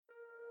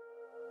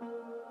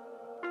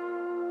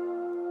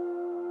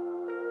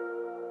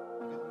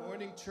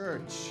morning,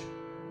 church.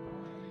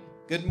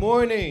 Good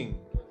morning.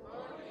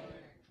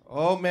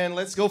 Oh, man,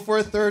 let's go for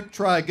a third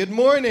try. Good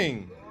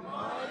morning. Good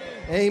morning.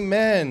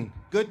 Amen.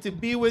 Good to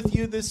be with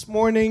you this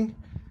morning.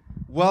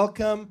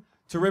 Welcome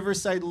to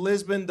Riverside,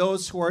 Lisbon.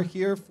 Those who are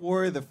here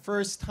for the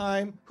first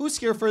time. Who's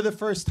here for the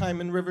first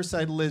time in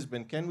Riverside,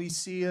 Lisbon? Can we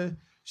see a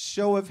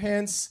show of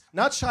hands?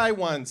 Not shy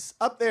ones.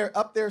 Up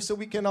there, so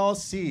we can all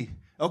see.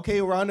 Okay,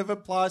 a round of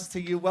applause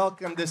to you.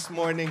 Welcome this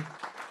morning.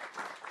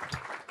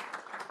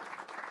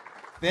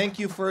 Thank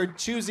you for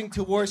choosing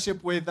to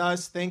worship with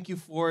us. Thank you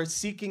for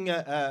seeking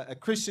a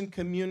Christian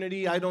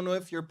community. I don't know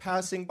if you're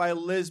passing by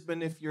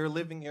Lisbon, if you're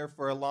living here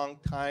for a long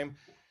time.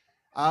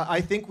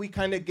 I think we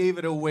kind of gave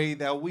it away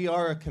that we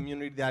are a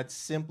community that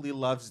simply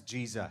loves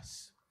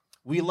Jesus.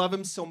 We love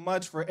him so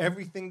much for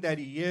everything that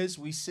he is.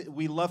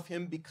 We love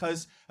him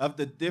because of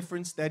the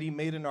difference that he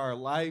made in our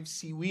lives.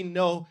 See, we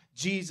know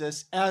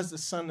Jesus as the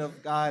Son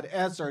of God,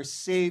 as our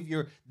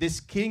Savior, this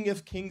King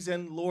of Kings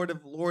and Lord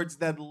of Lords,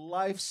 that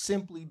life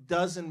simply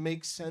doesn't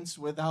make sense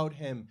without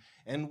him.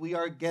 And we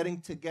are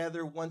getting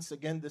together once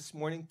again this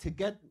morning to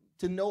get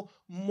to know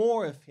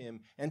more of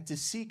him and to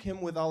seek him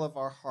with all of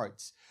our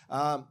hearts.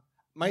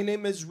 My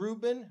name is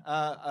Ruben.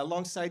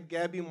 Alongside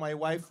Gabby, my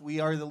wife, we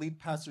are the lead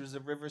pastors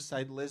of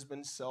Riverside,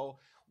 Lisbon. So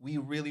we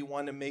really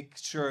want to make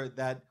sure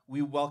that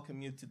we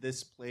welcome you to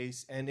this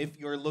place. And if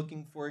you're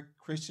looking for a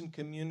Christian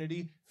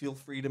community, feel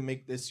free to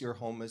make this your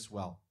home as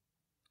well.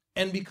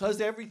 And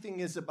because everything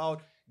is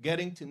about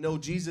getting to know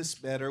Jesus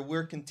better,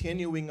 we're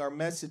continuing our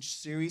message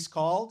series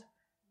called...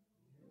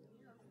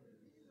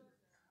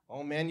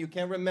 Oh man, you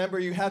can't remember.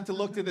 You have to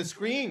look to the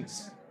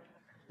screens.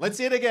 Let's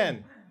say it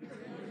again.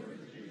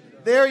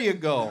 There you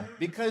go,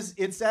 because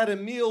it's at a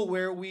meal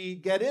where we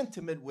get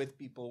intimate with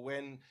people,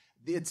 when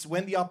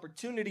the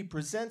opportunity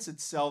presents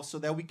itself so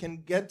that we can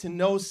get to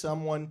know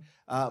someone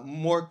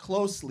more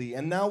closely.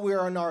 And now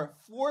we're on our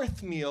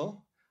fourth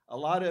meal. A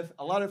lot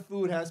of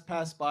food has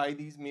passed by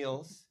these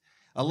meals.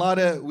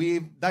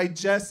 We've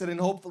digested, and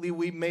hopefully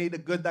we made a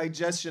good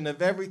digestion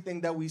of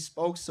everything that we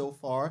spoke so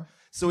far.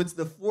 So it's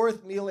the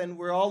fourth meal, and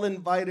we're all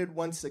invited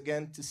once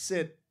again to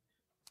sit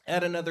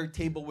at another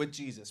table with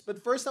Jesus.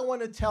 But first, I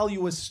want to tell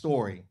you a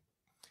story.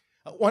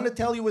 I want to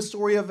tell you a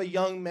story of a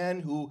young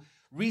man who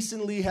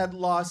recently had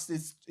lost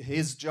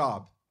his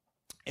job.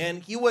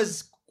 And he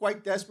was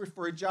quite desperate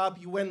for a job.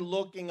 He went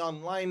looking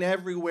online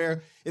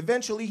everywhere.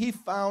 Eventually, he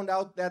found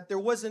out that there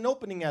was an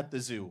opening at the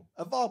zoo,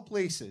 of all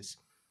places.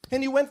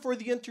 And he went for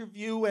the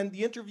interview, and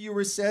the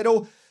interviewer said,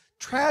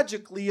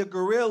 tragically, a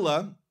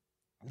gorilla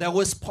that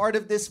was part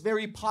of this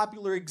very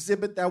popular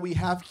exhibit that we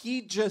have,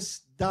 he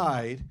just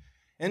died.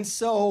 And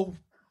so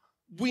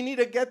we need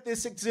to get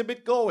this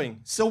exhibit going.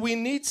 So we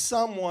need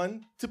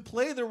someone to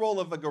play the role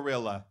of a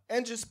gorilla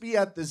and just be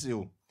at the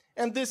zoo.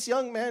 And this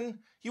young man,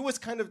 he was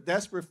kind of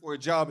desperate for a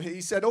job. He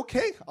said,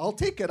 okay, I'll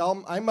take it.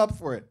 I'm up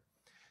for it.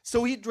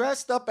 So he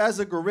dressed up as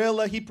a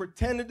gorilla. He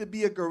pretended to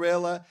be a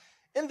gorilla.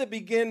 In the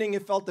beginning,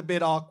 it felt a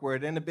bit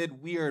awkward and a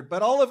bit weird.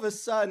 But all of a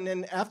sudden,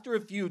 and after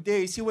a few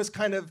days, he was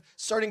kind of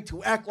starting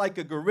to act like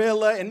a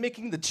gorilla and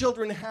making the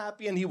children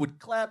happy. And he would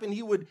clap and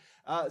he would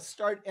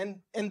start. And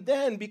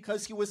then,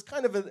 because he was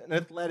kind of an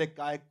athletic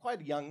guy,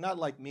 quite young, not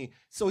like me.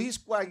 So he's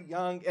quite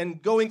young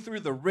and going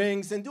through the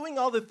rings and doing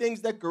all the things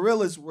that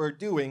gorillas were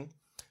doing.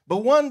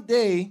 But one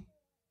day,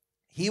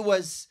 he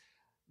was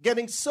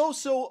getting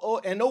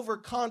so and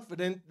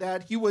overconfident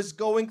that he was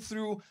going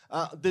through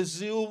the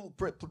zoo,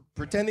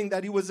 pretending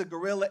that he was a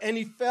gorilla, and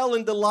he fell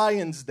in the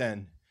lion's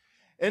den.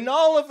 And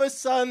all of a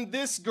sudden,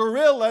 this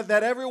gorilla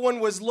that everyone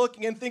was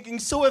looking and thinking,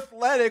 so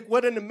athletic,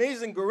 what an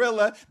amazing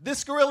gorilla,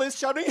 this gorilla is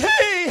shouting,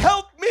 hey,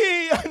 help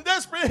me, I'm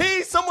desperate,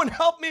 hey, someone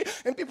help me.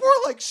 And people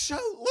were like,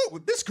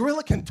 look, this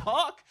gorilla can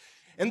talk.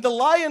 And the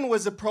lion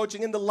was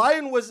approaching, and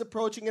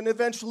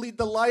eventually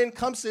the lion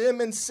comes to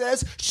him and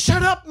says,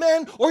 shut up,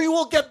 man, or you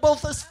will get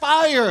both us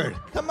fired.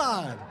 Come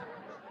on.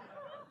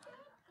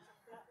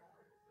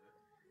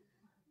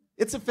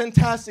 It's a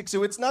fantastic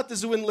zoo. It's not the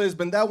zoo in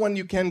Lisbon. That one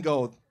you can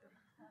go.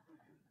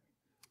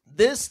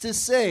 This to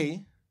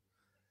say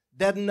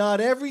that not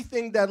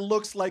everything that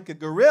looks like a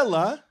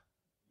gorilla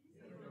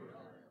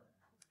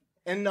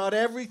and not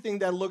everything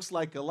that looks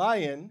like a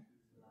lion.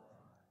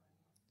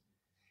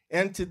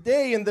 And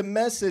today in the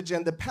message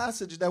and the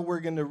passage that we're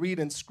going to read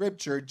in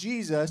Scripture,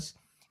 Jesus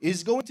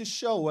is going to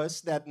show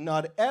us that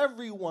not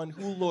everyone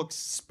who looks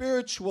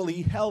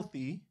spiritually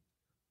healthy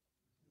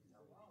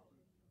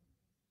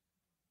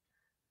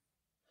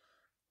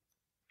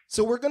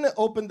So we're going to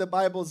open the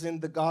Bibles in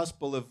the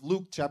Gospel of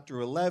Luke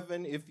chapter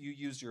 11. If you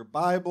use your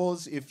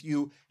Bibles, if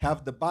you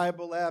have the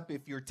Bible app,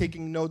 if you're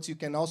taking notes, you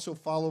can also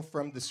follow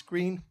from the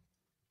screen.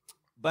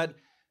 But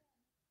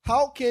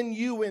how can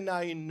you and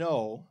I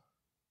know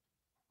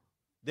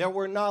that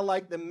we're not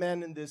like the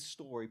men in this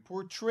story,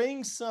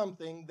 portraying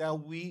something that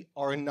we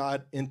are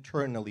not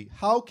internally?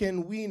 How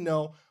can we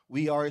know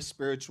we are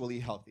spiritually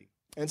healthy?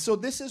 And so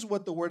this is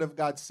what the Word of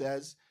God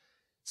says,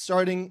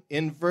 starting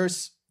in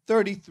verse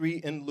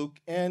 33 in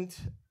Luke, and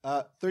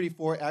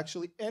 34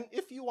 actually. And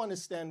if you want to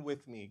stand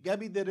with me,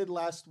 Gabby did it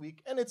last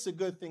week, and it's a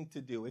good thing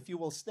to do. If you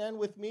will stand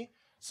with me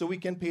so we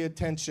can pay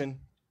attention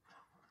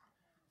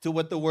to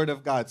what the Word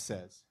of God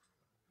says.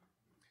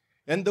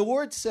 And the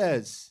Word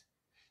says,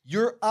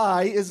 your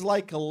eye is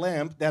like a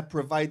lamp that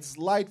provides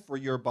light for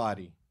your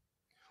body.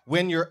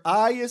 When your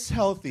eye is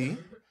healthy,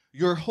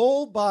 your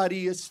whole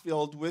body is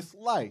filled with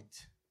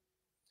light.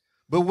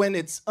 But when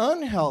it's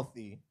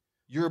unhealthy,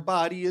 your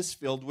body is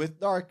filled with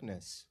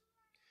darkness.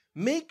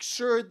 Make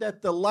sure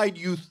that the light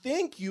you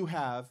think you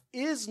have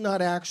is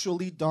not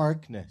actually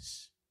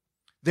darkness.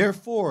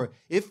 Therefore,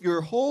 if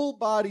your whole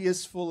body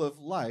is full of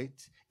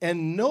light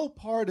and no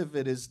part of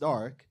it is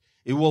dark,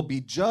 it will be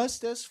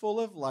just as full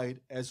of light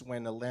as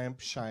when a lamp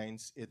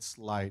shines its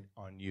light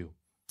on you.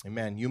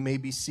 Amen. You may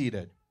be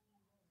seated.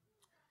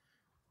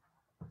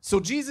 So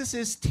Jesus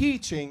is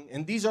teaching,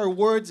 and these are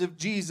words of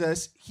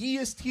Jesus. He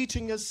is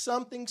teaching us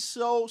something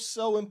so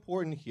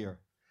important here.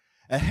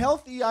 A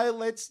healthy eye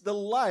lets the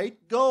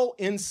light go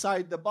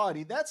inside the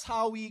body. That's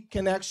how we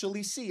can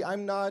actually see.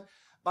 I'm not a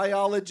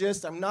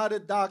biologist, I'm not a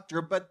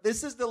doctor, but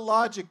this is the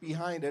logic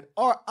behind it.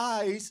 Our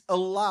eyes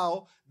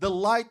allow the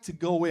light to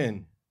go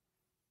in.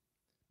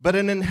 But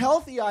an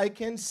unhealthy eye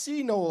can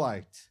see no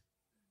light.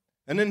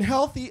 An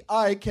unhealthy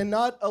eye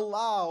cannot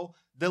allow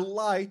the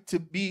light to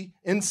be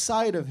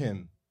inside of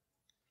him.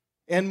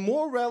 And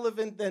more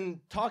relevant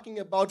than talking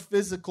about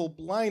physical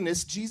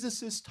blindness,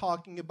 Jesus is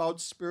talking about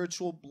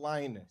spiritual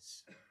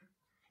blindness.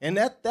 And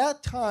at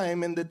that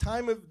time, in the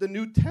time of the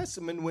New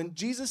Testament, when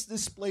Jesus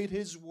displayed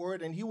his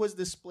word and he was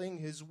displaying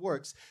his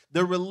works,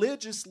 the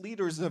religious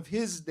leaders of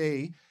his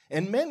day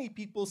and many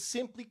people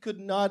simply could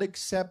not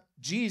accept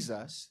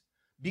Jesus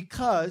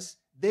because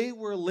they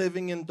were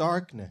living in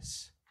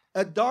darkness.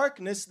 A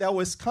darkness that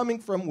was coming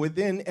from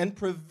within and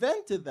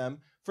prevented them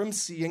from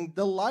seeing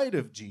the light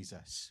of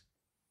Jesus.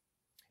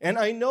 And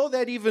I know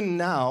that even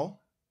now,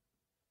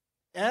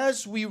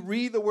 as we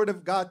read the Word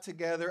of God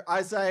together,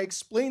 as I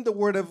explain the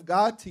Word of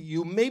God to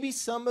you, maybe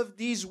some of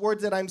these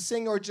words that I'm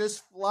saying are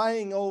just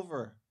flying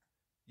over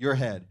your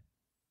head.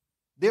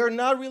 They're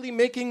not really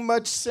making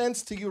much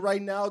sense to you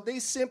right now. They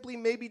simply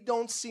maybe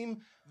don't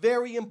seem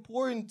very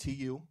important to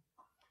you.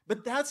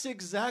 But that's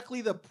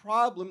exactly the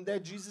problem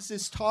that Jesus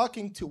is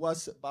talking to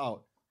us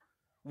about.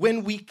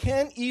 When we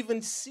can't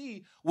even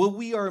see what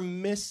we are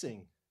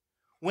missing.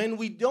 When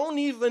we don't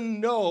even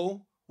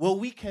know what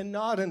we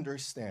cannot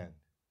understand.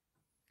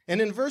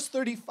 And in verse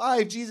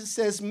 35, Jesus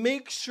says,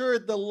 make sure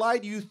the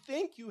light you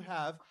think you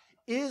have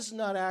is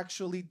not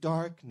actually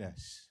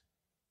darkness.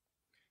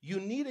 You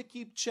need to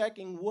keep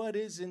checking what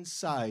is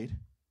inside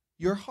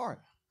your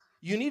heart.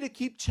 You need to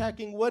keep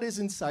checking what is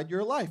inside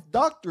your life.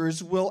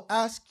 Doctors will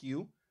ask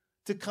you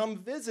to come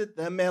visit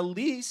them at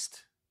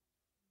least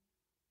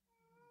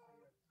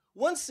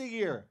once a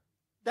year.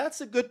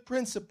 That's a good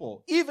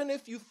principle, even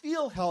if you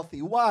feel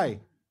healthy. Why?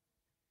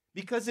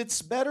 Because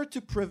it's better to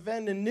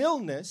prevent an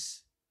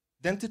illness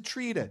than to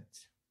treat it.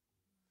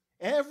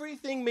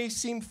 Everything may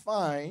seem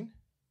fine,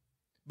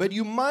 but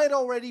you might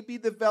already be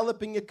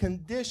developing a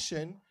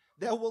condition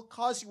that will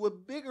cause you a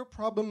bigger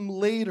problem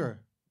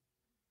later.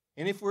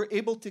 And if we're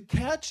able to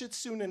catch it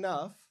soon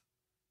enough,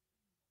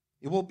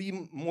 it will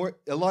be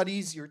a lot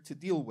easier to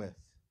deal with.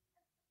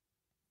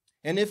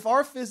 And if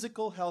our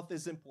physical health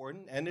is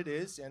important, and it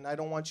is, and I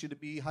don't want you to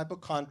be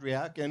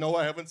hypochondriac, and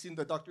I haven't seen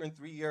the doctor in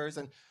 3 years,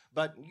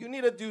 but you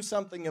need to do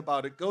something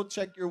about it. Go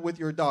check with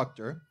your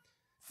doctor.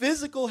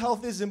 Physical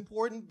health is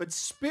important, but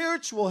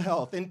spiritual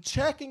health and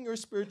checking your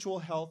spiritual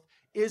health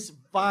is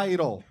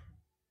vital.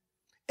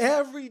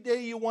 Every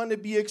day you want to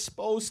be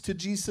exposed to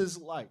Jesus'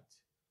 light.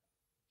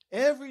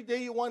 Every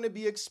day you want to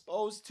be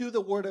exposed to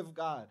the Word of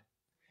God.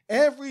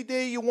 Every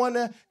day you want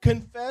to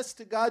confess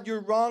to God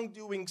your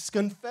wrongdoings,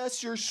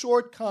 confess your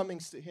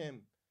shortcomings to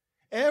Him.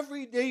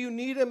 Every day you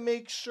need to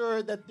make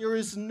sure that there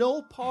is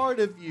no part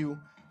of you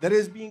that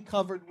is being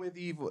covered with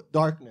evil,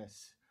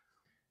 darkness.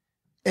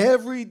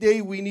 Every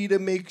day we need to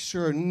make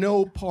sure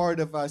no part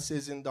of us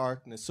is in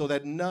darkness so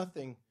that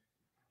nothing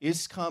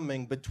is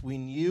coming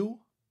between you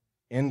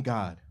and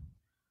God.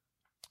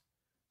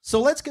 So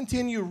let's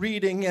continue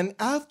reading. And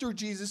after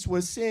Jesus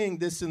was saying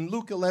this in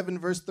Luke 11,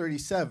 verse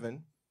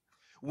 37,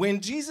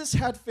 when Jesus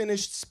had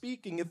finished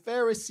speaking, a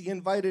Pharisee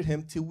invited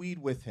him to eat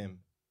with him.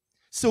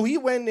 So he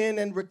went in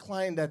and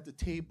reclined at the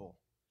table.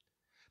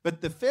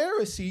 But the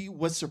Pharisee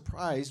was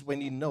surprised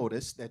when he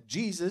noticed that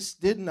Jesus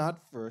did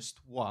not first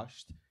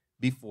wash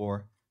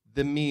before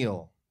the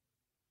meal.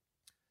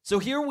 So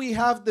here we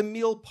have the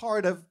meal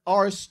part of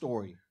our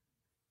story.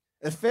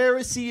 A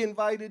Pharisee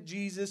invited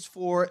Jesus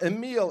for a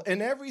meal,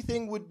 and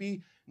everything would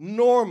be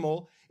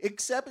normal,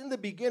 except in the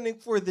beginning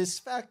for this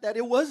fact that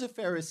it was a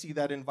Pharisee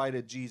that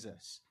invited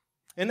Jesus.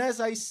 And as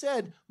I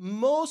said,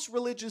 most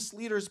religious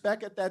leaders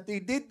back at that day,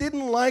 they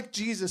didn't like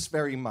Jesus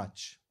very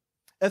much.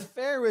 A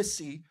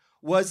Pharisee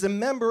was a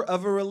member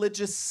of a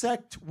religious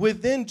sect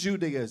within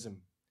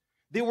Judaism.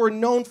 They were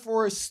known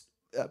for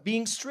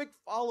being strict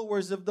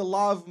followers of the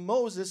law of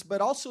Moses,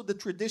 but also the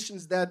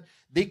traditions that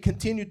they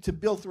continued to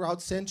build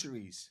throughout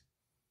centuries.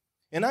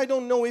 And I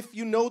don't know if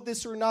you know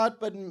this or not,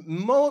 but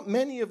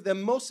many of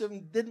them, most of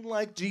them, didn't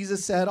like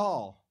Jesus at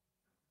all.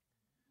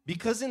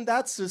 Because in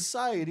that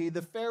society,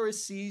 the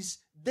Pharisees,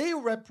 they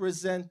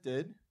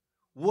represented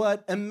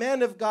what a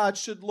man of God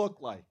should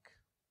look like.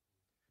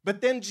 But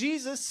then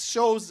Jesus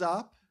shows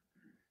up,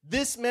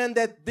 this man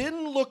that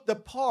didn't look the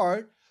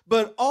part,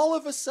 but all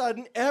of a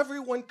sudden,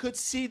 everyone could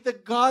see the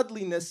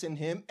godliness in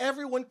him.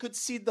 Everyone could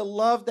see the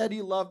love that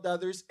he loved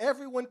others.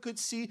 Everyone could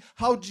see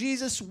how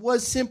Jesus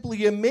was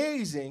simply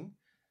amazing.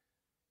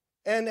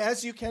 And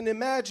as you can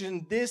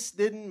imagine, this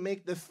didn't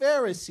make the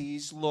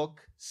Pharisees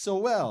look so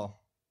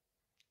well.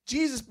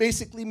 Jesus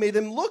basically made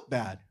them look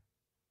bad.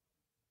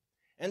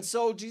 And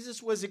so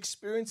Jesus was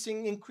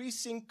experiencing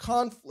increasing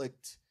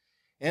conflict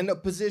and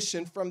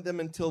opposition from them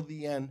until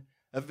the end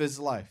of his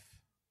life.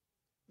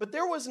 But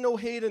there was no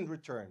hate in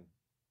return.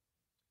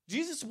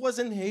 Jesus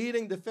wasn't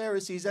hating the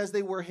Pharisees as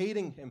they were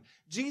hating him.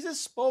 Jesus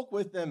spoke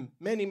with them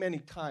many, many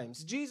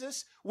times.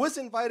 Jesus was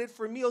invited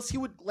for meals. He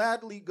would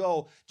gladly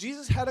go.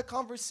 Jesus had a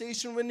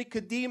conversation with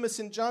Nicodemus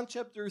in John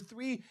chapter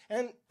 3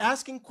 and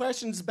asking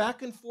questions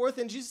back and forth,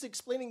 and Jesus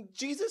explaining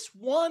Jesus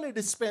wanted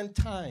to spend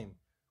time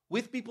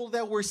with people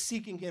that were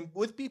seeking him,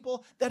 with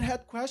people that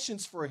had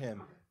questions for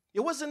him. It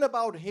wasn't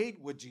about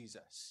hate with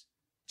Jesus.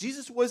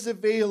 Jesus was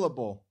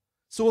available.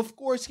 So, of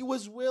course, he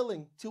was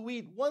willing to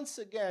eat once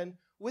again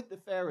with the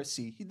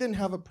Pharisee. He didn't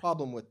have a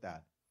problem with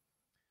that.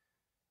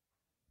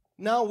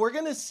 Now, we're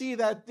going to see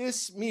that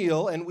this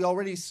meal, and we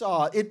already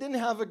saw, it didn't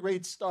have a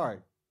great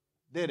start,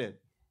 did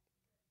it?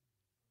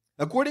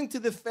 According to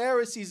the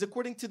Pharisees,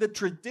 according to the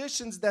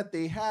traditions that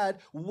they had,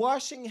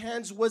 washing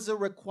hands was a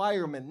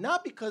requirement,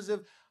 not because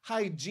of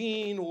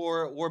hygiene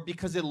or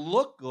because it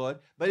looked good,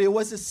 but it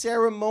was a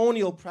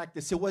ceremonial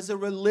practice. It was a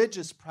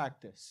religious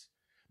practice.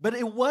 But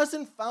it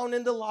wasn't found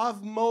in the law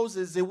of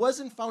Moses. It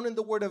wasn't found in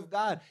the Word of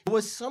God. It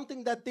was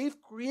something that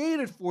they've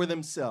created for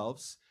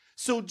themselves.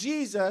 So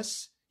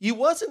Jesus, he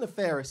wasn't a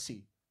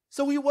Pharisee.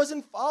 So he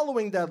wasn't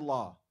following that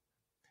law.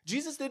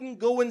 Jesus didn't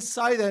go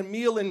inside that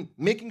meal and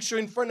making sure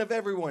in front of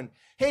everyone,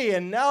 hey,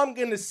 and now I'm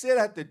going to sit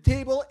at the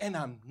table and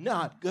I'm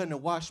not going to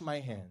wash my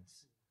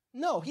hands.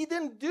 No, he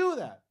didn't do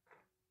that.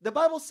 The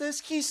Bible says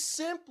he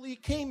simply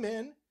came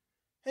in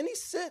and he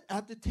sat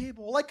at the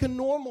table like a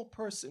normal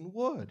person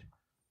would.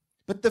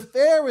 But the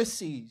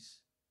Pharisees,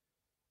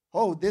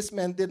 this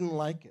man didn't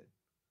like it.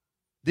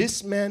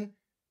 This man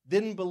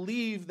didn't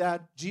believe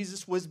that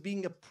Jesus was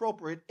being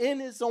appropriate in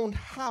his own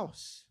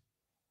house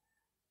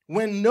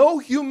when no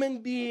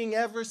human being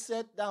ever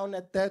sat down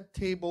at that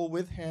table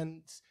with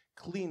hands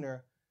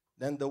cleaner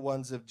than the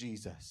ones of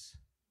Jesus.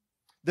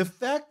 The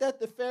fact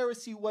that the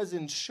Pharisee was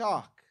in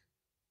shock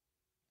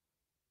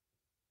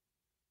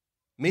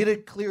made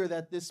it clear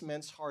that this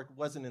man's heart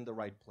wasn't in the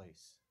right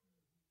place.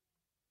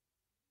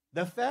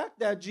 The fact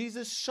that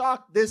Jesus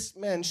shocked this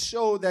man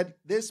showed that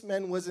this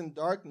man was in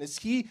darkness.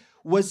 He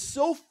was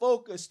so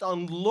focused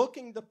on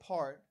looking the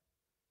part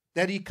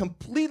that he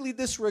completely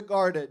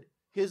disregarded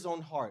his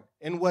own heart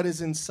and what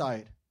is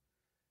inside.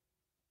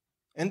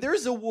 And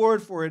there's a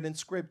word for it in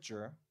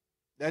Scripture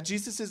that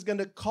Jesus is going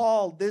to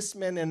call this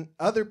man and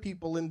other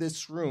people in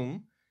this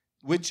room,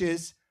 which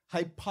is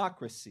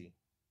hypocrisy.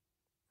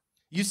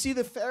 You see,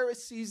 the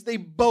Pharisees, they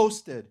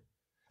boasted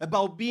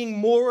about being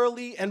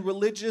morally and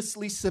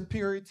religiously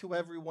superior to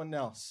everyone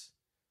else.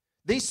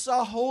 They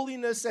saw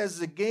holiness as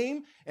a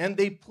game, and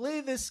they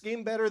played this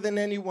game better than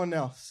anyone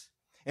else.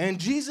 And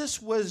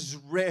Jesus was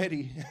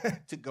ready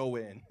to go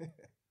in.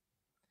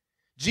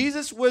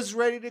 Jesus was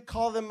ready to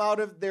call them out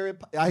of their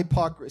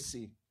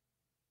hypocrisy.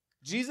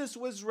 Jesus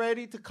was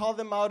ready to call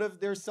them out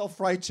of their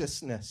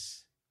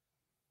self-righteousness.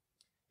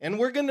 And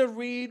we're going to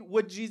read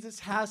what Jesus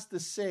has to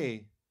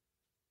say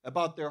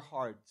about their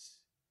hearts.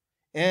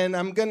 And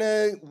I'm going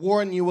to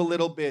warn you a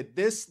little bit.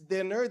 This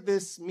dinner,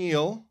 this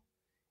meal,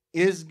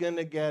 is going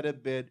to get a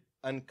bit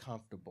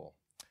uncomfortable.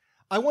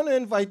 I want to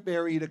invite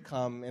Barry to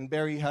come, and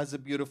Barry has a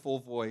beautiful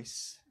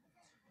voice.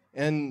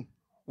 And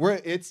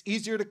it's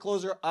easier to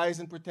close our eyes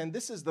and pretend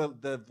this is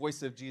the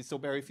voice of Jesus. So,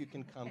 Barry, if you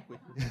can come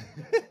quickly.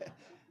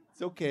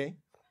 It's okay.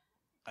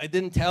 I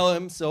didn't tell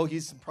him, so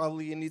he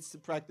needs to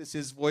practice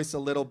his voice a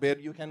little bit.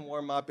 You can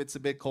warm up. It's a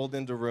bit cold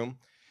in the room.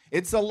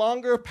 It's a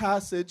longer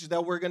passage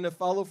that we're going to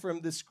follow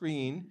from the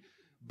screen,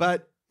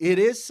 but it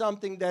is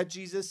something that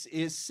Jesus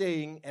is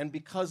saying, and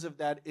because of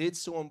that, it's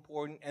so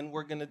important, and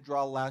we're going to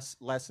draw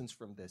lessons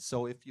from this.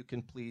 So if you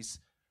can please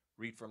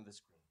read from the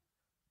screen.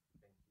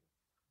 Thank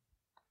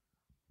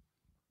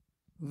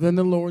you. Then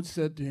the Lord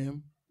said to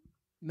him,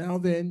 "Now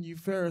then, you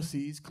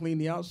Pharisees clean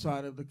the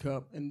outside of the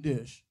cup and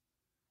dish,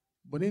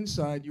 but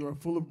inside you are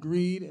full of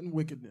greed and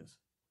wickedness.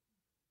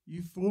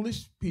 You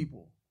foolish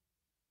people.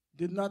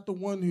 Did not the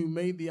one who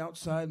made the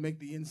outside make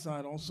the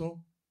inside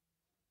also?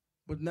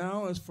 But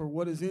now as for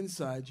what is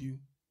inside you,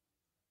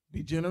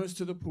 be generous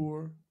to the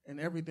poor, and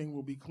everything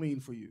will be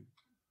clean for you.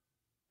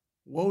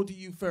 Woe to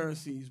you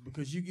Pharisees,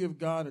 because you give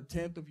God a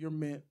tenth of your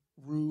mint,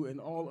 rue, and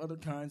all other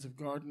kinds of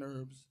garden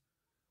herbs,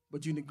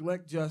 but you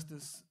neglect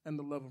justice and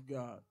the love of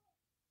God.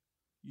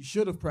 You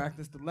should have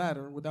practiced the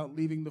latter without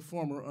leaving the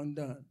former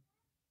undone.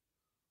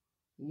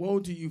 Woe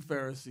to you,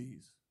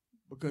 Pharisees,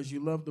 because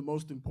you love the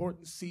most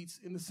important seats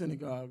in the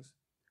synagogues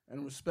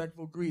and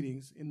respectful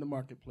greetings in the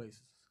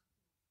marketplaces.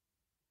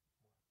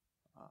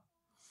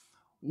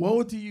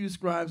 Woe to you,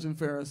 scribes and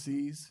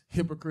Pharisees,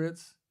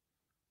 hypocrites,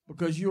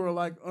 because you are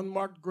like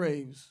unmarked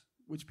graves,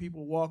 which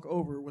people walk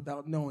over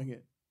without knowing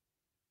it.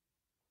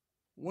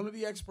 One of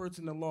the experts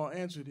in the law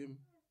answered him,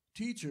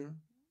 Teacher,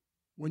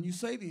 when you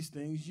say these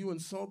things, you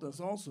insult us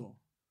also.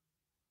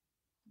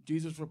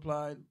 Jesus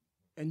replied,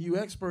 And you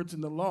experts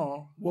in the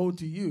law, woe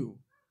to you,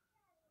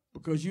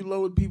 because you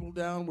load people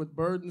down with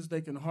burdens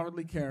they can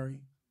hardly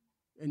carry,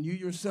 and you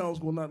yourselves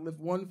will not lift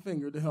one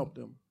finger to help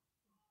them.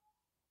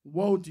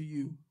 Woe to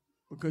you,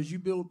 because you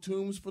build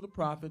tombs for the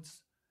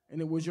prophets,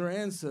 and it was your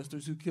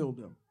ancestors who killed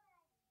them.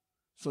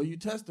 So you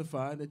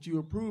testify that you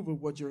approve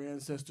of what your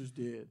ancestors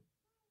did.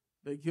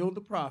 They killed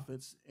the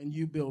prophets, and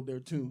you build their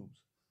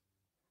tombs.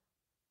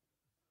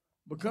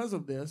 Because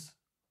of this,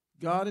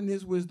 God in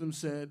his wisdom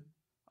said,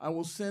 I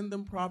will send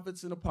them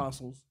prophets and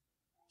apostles,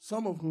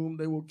 some of whom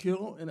they will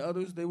kill and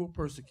others they will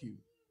persecute.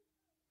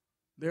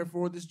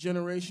 Therefore, this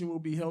generation will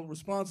be held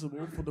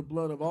responsible for the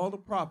blood of all the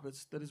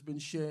prophets that has been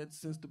shed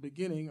since the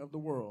beginning of the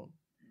world,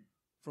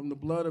 from the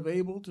blood of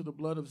Abel to the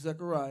blood of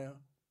Zechariah,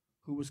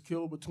 who was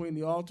killed between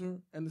the altar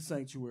and the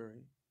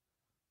sanctuary.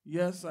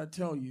 Yes, I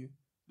tell you,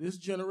 this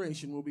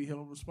generation will be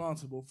held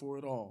responsible for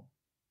it all.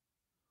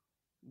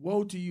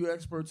 Woe to you,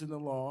 experts in the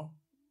law,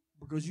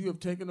 because you have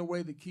taken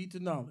away the key to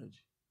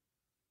knowledge.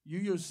 You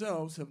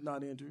yourselves have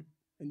not entered,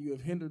 and you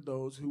have hindered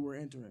those who were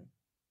entering.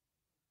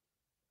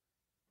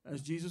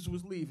 As Jesus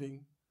was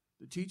leaving,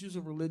 the teachers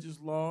of religious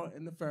law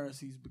and the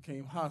Pharisees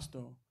became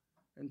hostile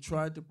and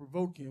tried to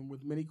provoke him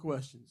with many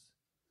questions.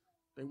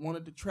 They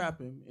wanted to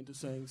trap him into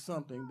saying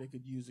something they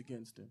could use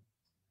against him.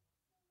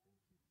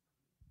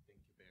 Thank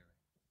you, Barry.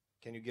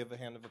 Can you give a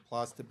hand of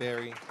applause to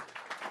Barry?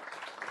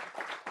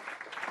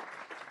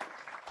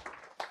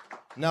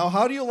 Now,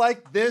 how do you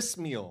like this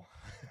meal?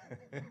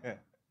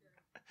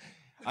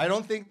 I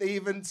don't think they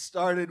even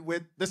started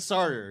with the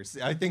starters.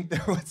 I think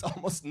there was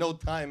almost no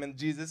time. And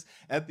Jesus,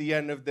 at the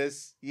end of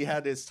this, he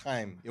had his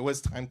time. It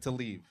was time to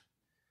leave.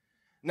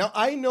 Now,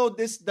 I know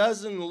this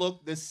doesn't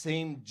look the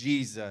same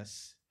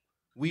Jesus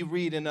we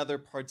read in other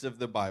parts of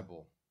the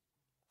Bible,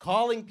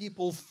 calling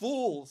people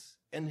fools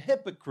and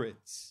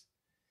hypocrites.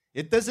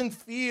 It doesn't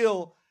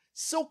feel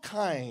so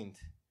kind,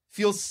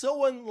 feels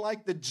so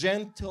unlike the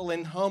gentle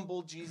and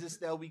humble Jesus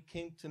that we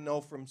came to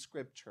know from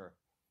Scripture.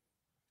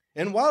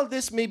 And while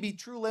this may be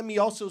true, let me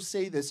also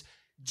say this.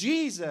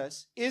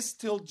 Jesus is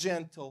still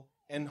gentle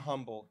and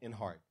humble in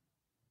heart.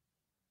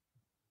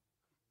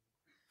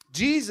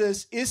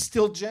 Jesus is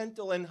still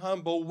gentle and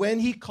humble when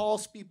he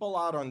calls people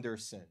out on their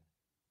sin.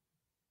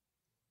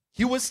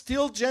 He was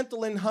still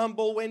gentle and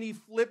humble when he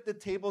flipped the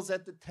tables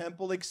at the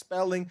temple,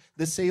 expelling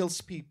the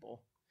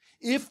salespeople.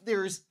 If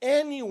there's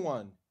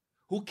anyone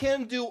who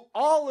can do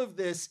all of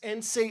this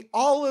and say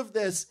all of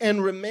this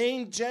and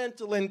remain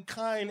gentle and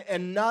kind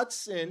and not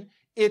sin,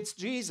 it's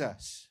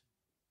Jesus.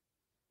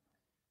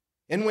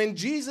 And when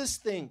Jesus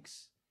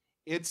thinks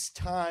it's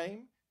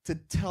time to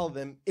tell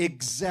them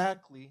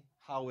exactly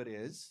how it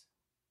is,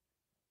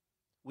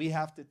 we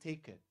have to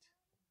take it.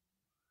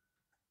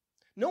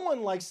 No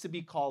one likes to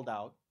be called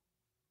out.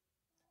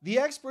 The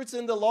experts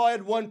in the law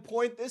at one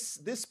point, this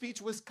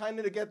speech was kind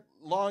of to get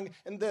long,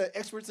 and the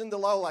experts in the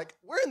law were like,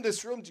 we're in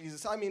this room,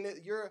 Jesus. I mean,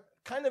 you're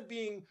kind of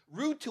being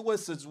rude to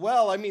us as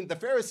well. I mean, the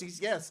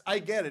Pharisees, yes, I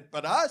get it.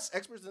 But us,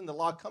 experts in the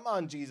law, come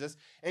on, Jesus.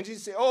 And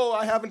Jesus said, oh,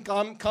 I haven't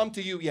come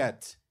to you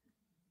yet.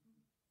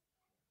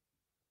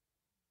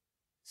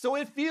 So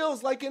it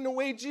feels like, in a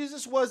way,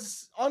 Jesus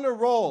was on a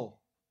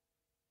roll.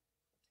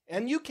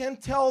 And you can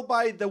tell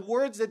by the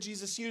words that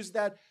Jesus used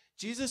that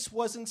Jesus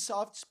wasn't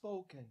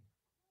soft-spoken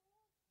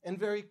and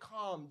very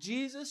calm.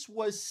 Jesus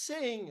was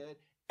saying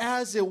it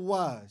as it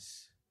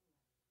was.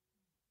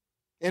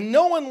 And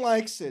no one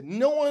likes it.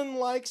 No one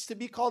likes to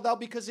be called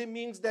out because it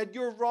means that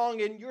you're wrong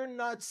and you're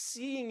not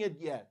seeing it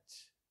yet.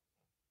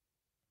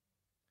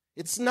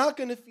 It's not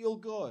going to feel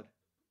good.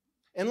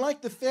 And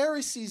like the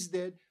Pharisees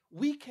did,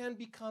 we can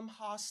become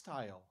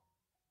hostile.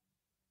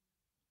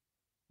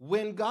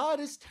 When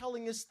God is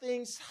telling us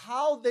things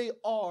how they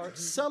are,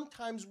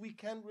 sometimes we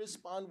can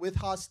respond with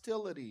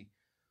hostility.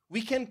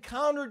 We can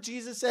counter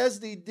Jesus as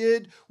they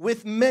did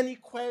with many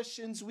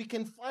questions. We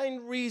can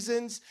find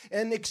reasons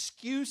and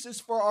excuses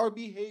for our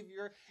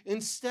behavior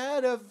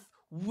instead of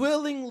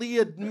willingly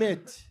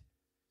admit,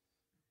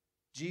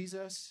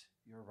 Jesus,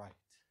 you're right.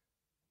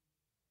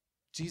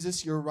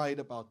 Jesus, you're right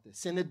about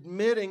this. And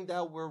admitting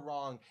that we're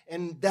wrong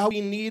and that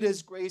we need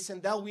his grace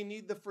and that we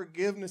need the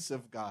forgiveness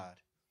of God.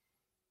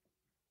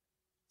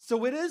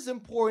 So it is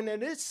important,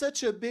 and it's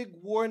such a big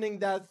warning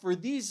that for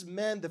these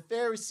men, the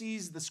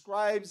Pharisees, the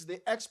scribes,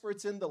 the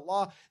experts in the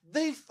law,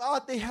 they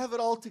thought they have it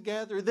all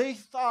together. They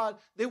thought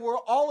they were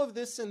all of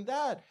this and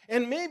that.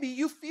 And maybe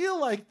you feel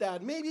like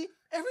that. Maybe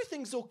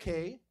everything's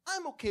okay.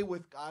 I'm okay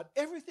with God.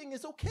 Everything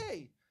is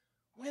okay.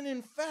 When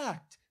in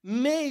fact,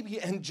 maybe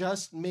and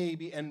just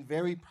maybe and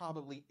very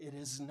probably it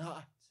is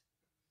not.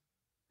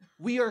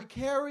 We are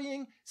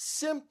carrying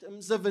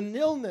symptoms of an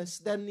illness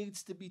that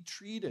needs to be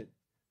treated.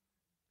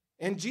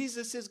 And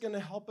Jesus is going to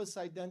help us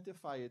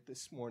identify it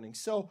this morning.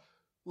 So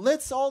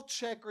let's all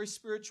check our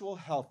spiritual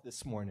health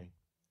this morning.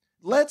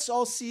 Let's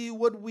all see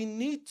what we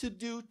need to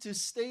do to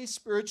stay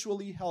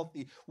spiritually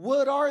healthy.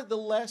 What are the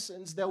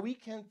lessons that we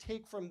can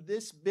take from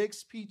this big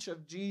speech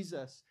of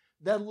Jesus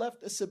that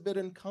left us a bit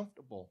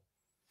uncomfortable?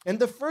 And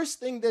the first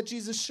thing that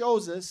Jesus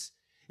shows us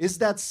is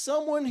that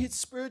someone who's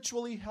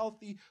spiritually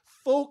healthy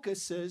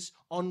focuses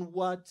on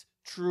what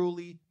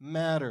truly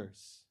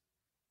matters.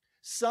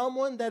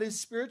 Someone that is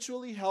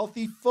spiritually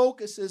healthy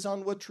focuses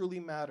on what truly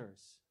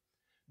matters.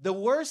 The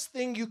worst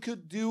thing you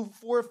could do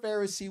for a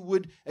Pharisee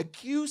would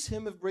accuse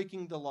him of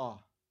breaking the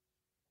law.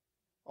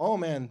 Oh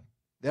man,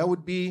 that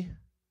would be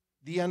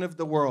the end of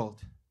the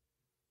world.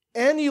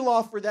 Any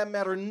law for that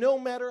matter, no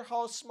matter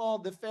how small,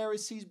 the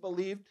Pharisees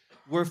believed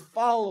we're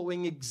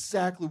following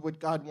exactly what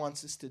God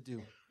wants us to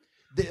do.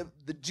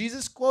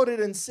 Jesus quoted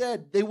and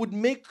said they would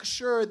make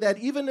sure that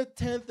even a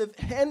tenth of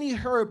any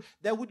herb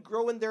that would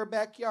grow in their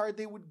backyard,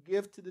 they would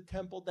give to the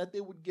temple, that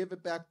they would give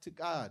it back to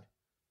God.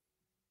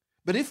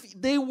 But if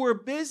they were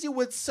busy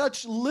with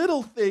such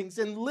little things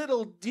and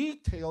little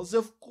details,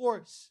 of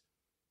course,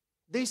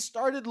 they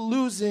started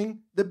losing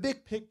the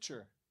big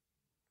picture.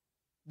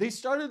 They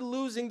started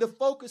losing the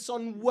focus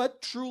on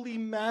what truly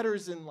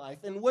matters in life.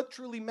 And what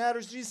truly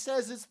matters, Jesus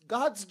says, is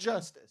God's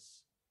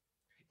justice.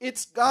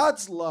 It's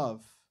God's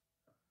love.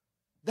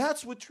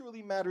 That's what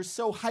truly matters.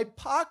 So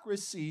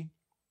hypocrisy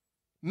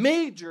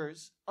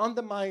majors on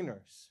the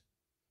minors.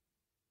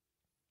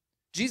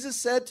 Jesus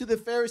said to the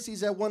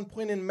Pharisees at one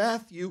point in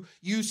Matthew,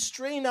 you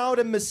strain out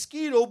a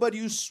mosquito, but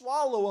you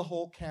swallow a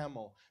whole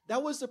camel.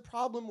 That was the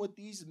problem with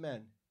these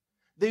men.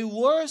 They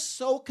were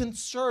so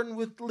concerned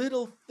with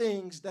little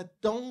things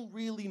that don't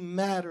really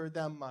matter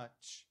that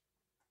much.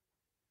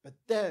 But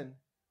then,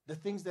 the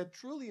things that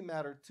truly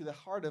matter to the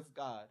heart of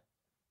God,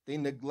 they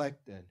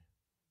neglected.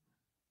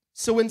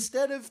 So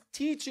instead of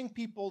teaching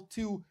people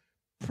to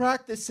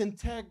practice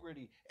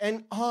integrity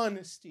and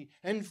honesty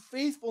and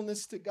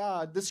faithfulness to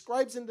God, the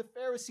scribes and the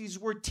Pharisees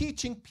were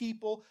teaching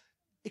people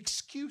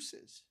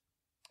excuses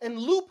and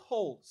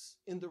loopholes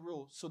in the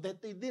rules so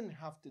that they didn't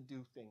have to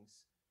do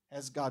things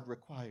as God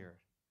required.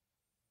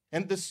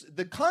 And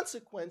the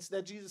consequence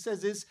that Jesus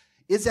says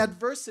is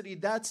adversity.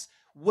 That's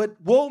what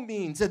woe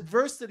means.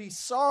 Adversity,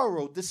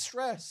 sorrow,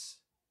 distress.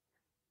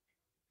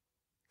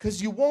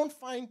 Because you won't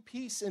find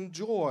peace and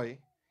joy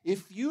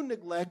if you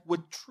neglect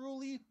what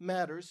truly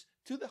matters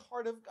to the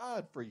heart of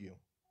God for you.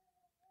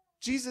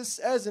 Jesus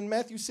says in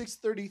Matthew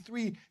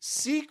 6:33,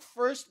 seek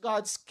first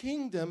God's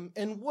kingdom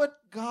and what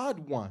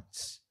God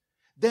wants.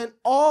 Then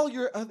all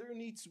your other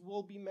needs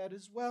will be met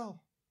as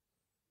well.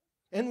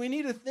 And we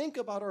need to think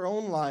about our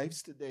own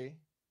lives today.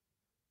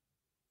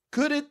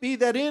 Could it be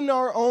that in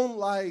our own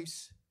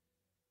lives,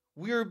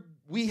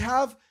 we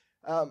have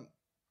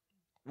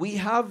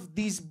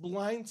these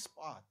blind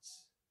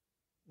spots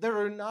that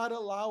are not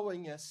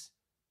allowing us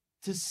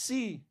to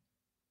see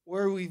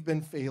where we've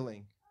been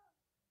failing?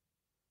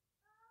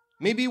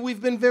 Maybe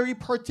we've been very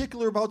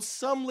particular about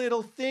some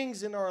little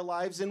things in our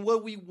lives and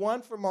what we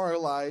want from our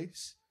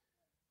lives,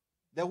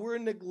 that we're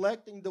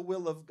neglecting the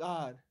will of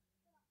God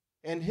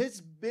and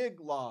His big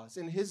laws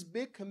and His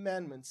big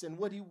commandments and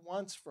what He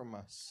wants from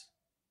us.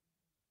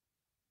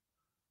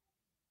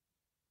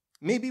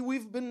 Maybe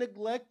we've been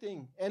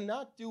neglecting and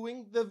not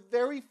doing the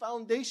very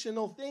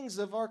foundational things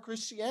of our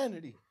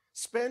Christianity,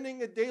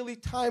 spending a daily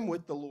time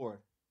with the Lord,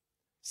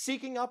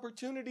 seeking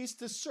opportunities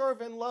to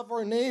serve and love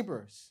our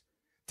neighbors,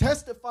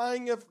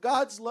 testifying of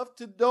God's love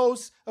to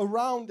those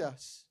around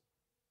us,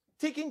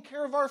 taking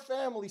care of our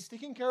families,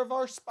 taking care of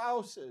our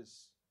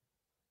spouses.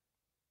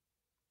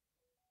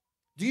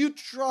 Do you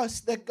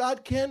trust that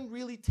God can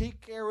really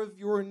take care of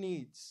your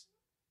needs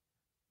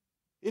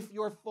if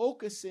you're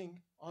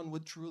focusing on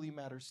what truly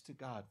matters to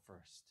God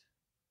first?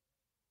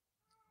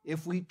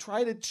 If we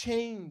try to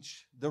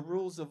change the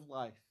rules of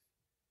life,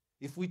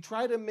 if we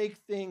try to make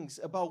things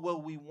about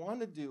what we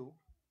want to do,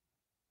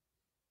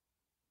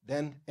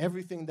 then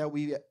everything that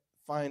we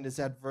find is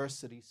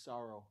adversity,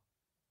 sorrow,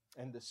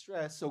 and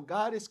distress. So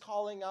God is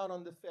calling out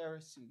on the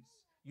Pharisees.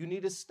 You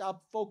need to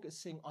stop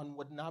focusing on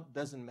what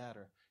doesn't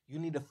matter. You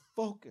need to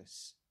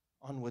focus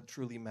on what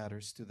truly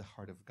matters to the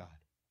heart of God.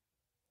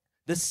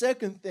 The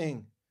second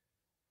thing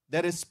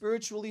that a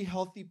spiritually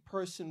healthy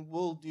person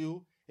will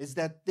do is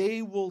that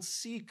they will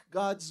seek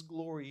God's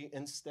glory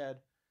instead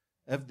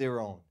of their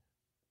own.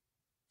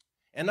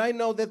 And I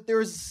know that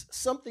there's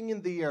something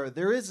in the air.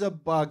 There is a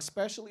bug,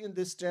 especially in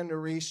this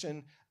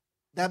generation,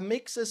 that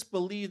makes us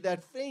believe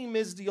that fame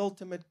is the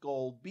ultimate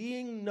goal.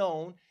 Being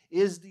known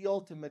is the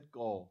ultimate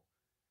goal.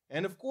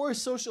 And of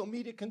course, social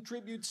media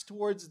contributes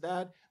towards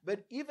that.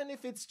 But even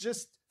if it's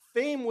just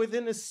fame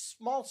within a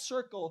small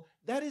circle,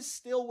 that is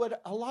still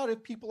what a lot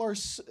of people are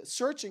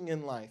searching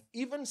in life.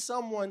 Even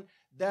someone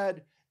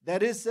that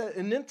is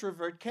an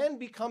introvert can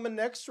become an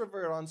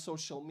extrovert on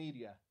social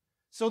media.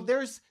 So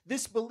there's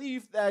this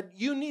belief that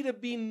you need to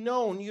be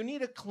known, you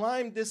need to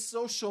climb this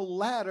social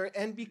ladder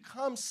and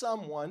become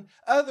someone.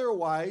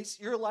 Otherwise,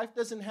 your life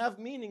doesn't have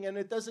meaning and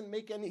it doesn't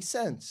make any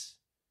sense.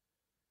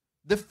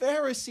 The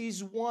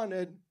Pharisees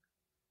wanted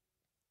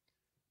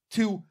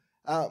to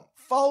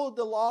follow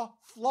the law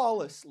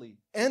flawlessly,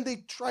 and they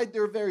tried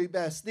their very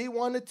best. They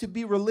wanted to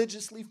be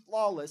religiously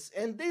flawless,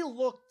 and they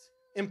looked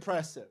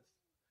impressive.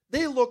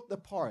 They looked the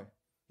part.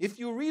 If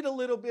you read a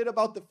little bit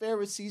about the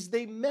Pharisees,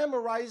 they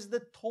memorized the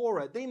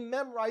Torah. They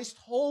memorized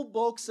whole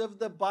books of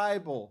the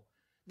Bible.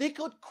 They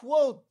could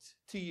quote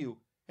to you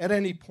at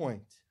any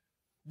point.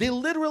 They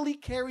literally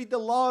carried the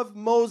law of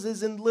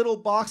Moses in little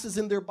boxes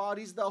in their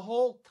bodies the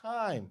whole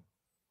time.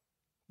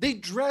 They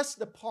dressed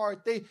the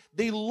part.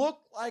 They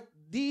looked like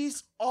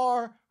these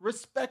are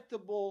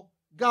respectable,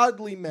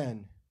 godly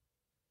men.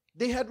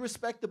 They had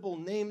respectable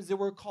names. They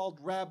were called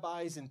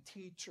rabbis and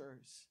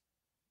teachers.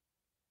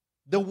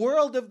 The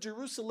world of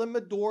Jerusalem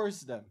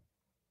adores them,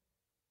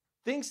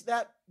 thinks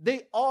that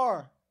they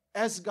are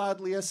as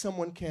godly as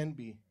someone can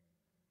be.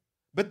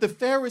 But the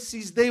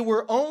Pharisees, they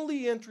were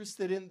only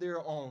interested in their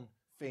own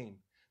fame.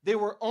 They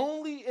were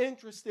only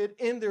interested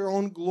in their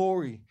own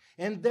glory.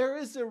 And there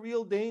is a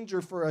real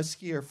danger for us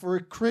here, for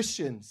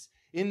Christians,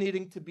 in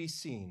needing to be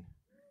seen.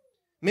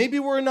 Maybe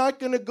we're not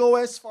going to go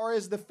as far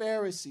as the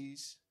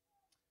Pharisees,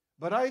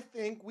 but I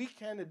think we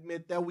can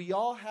admit that we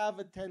all have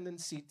a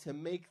tendency to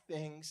make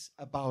things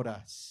about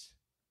us.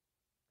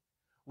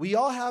 We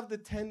all have the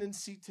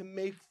tendency to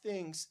make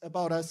things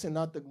about us and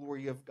not the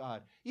glory of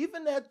God.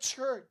 Even at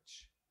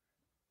church,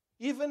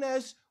 even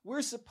as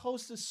we're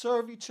supposed to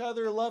serve each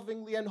other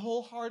lovingly and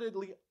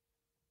wholeheartedly,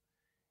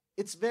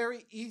 it's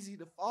very easy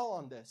to fall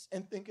on this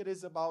and think it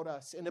is about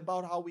us and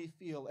about how we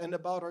feel and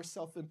about our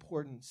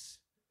self-importance.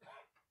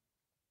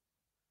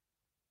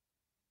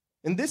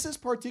 And this is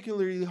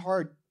particularly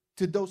hard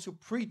to those who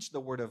preach the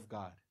Word of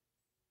God.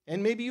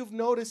 And maybe you've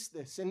noticed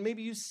this, and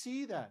maybe you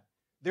see that.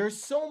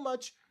 There's so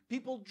much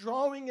people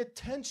drawing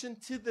attention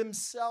to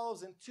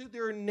themselves and to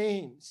their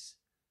names.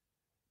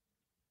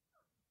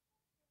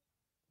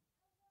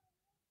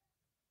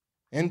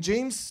 And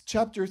James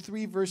chapter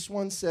 3 verse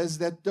 1 says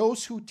that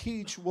those who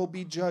teach will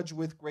be judged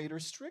with greater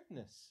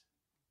strictness.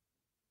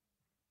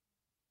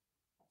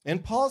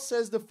 And Paul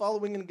says the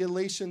following in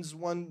Galatians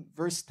 1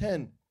 verse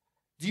 10.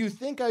 Do you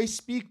think I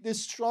speak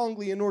this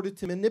strongly in order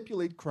to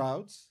manipulate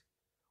crowds,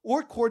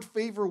 or court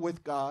favor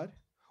with God,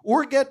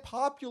 or get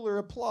popular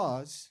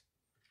applause?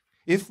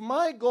 If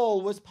my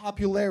goal was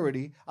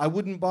popularity, I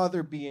wouldn't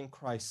bother being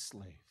Christ's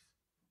slave.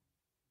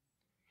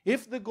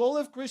 If the goal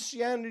of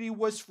Christianity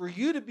was for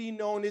you to be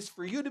known, is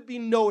for you to be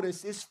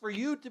noticed, is for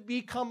you to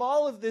become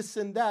all of this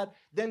and that,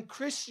 then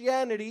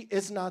Christianity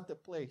is not the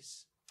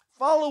place.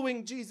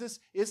 Following Jesus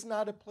is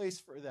not a place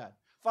for that.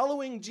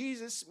 Following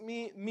Jesus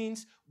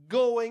means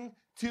going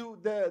to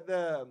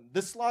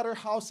the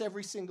slaughterhouse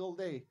every single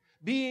day.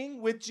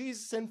 Being with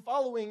Jesus and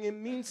following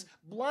him means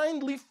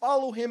blindly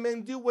follow him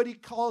and do what he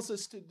calls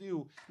us to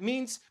do.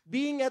 Means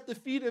being at the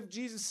feet of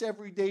Jesus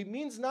every day.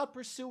 Means not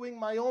pursuing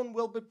my own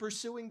will, but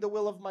pursuing the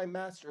will of my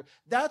master.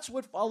 That's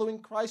what following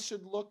Christ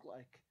should look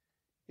like.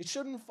 It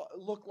shouldn't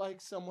look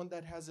like someone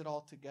that has it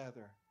all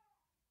together.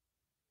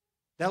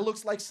 That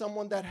looks like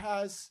someone that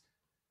has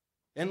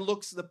and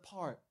looks the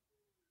part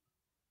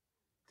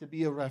to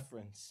be a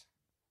reference.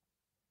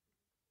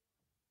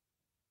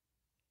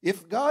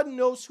 If God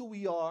knows who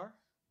we are,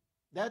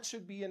 that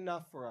should be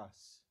enough for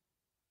us.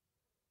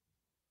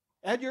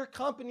 At your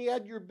company,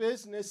 at your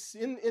business,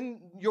 in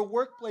your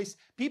workplace,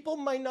 people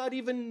might not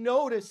even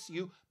notice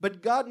you,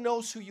 but God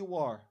knows who you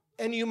are,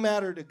 and you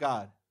matter to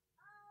God.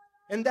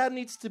 And that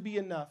needs to be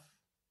enough.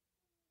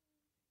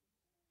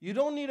 You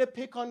don't need to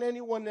pick on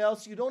anyone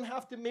else. You don't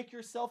have to make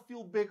yourself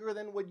feel bigger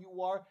than what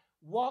you are.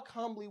 Walk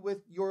humbly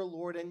with your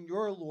Lord, and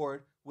your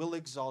Lord will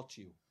exalt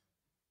you.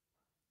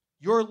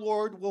 Your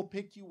Lord will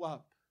pick you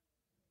up.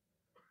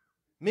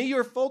 May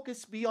your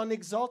focus be on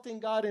exalting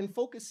God and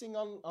focusing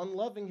on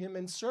loving him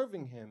and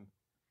serving him.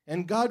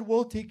 And God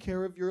will take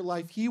care of your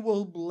life. He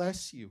will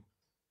bless you.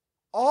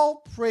 All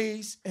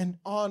praise and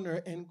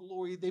honor and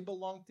glory, they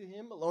belong to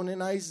him alone.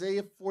 In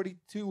Isaiah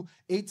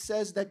 42:8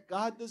 says that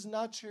God does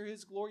not share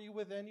his glory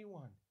with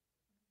anyone.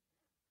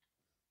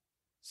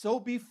 So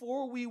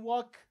before we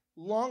walk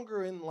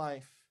longer in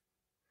life,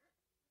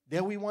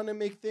 that we want to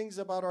make things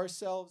about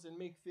ourselves and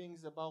make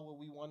things about what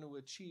we want to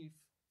achieve,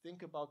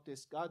 think about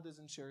this. God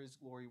doesn't share his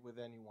glory with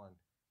anyone.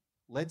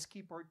 Let's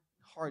keep our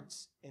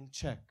hearts in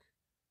check.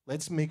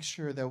 Let's make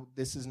sure that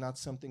this is not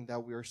something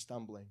that we are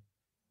stumbling.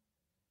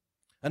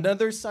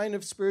 Another sign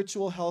of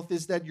spiritual health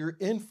is that your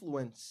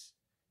influence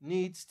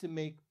needs to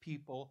make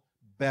people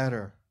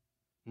better,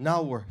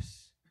 not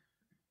worse.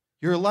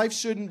 Your life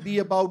shouldn't be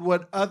about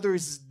what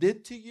others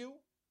did to you,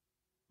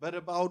 but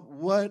about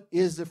what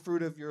is the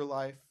fruit of your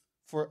life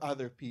for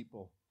other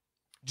people.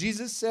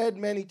 Jesus said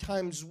many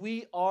times,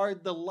 we are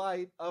the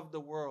light of the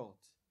world.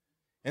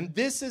 And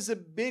this is a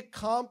big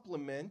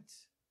compliment,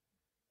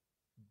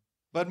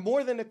 but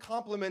more than a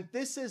compliment,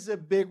 this is a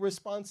big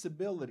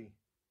responsibility.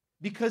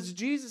 because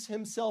Jesus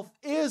himself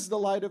is the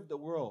light of the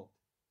world.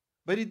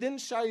 But he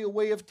didn't shy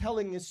away of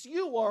telling us,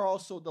 you are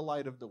also the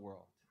light of the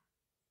world.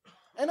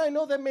 And I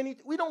know that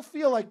we don't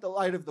feel like the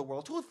light of the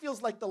world. Who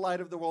feels like the light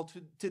of the world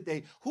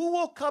today? Who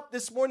woke up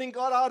this morning,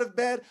 got out of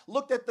bed,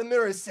 looked at the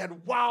mirror and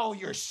said, wow,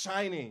 you're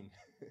shining.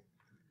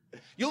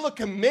 You look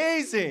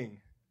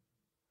amazing.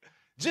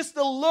 Just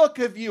the look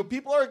of you,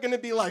 people are going to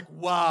be like,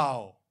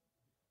 wow.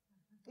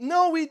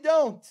 No, we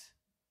don't.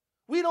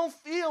 We don't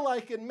feel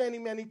like it many,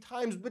 many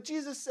times. But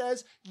Jesus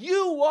says,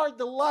 you are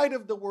the light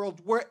of the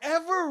world.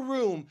 Wherever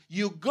room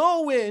you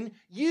go in,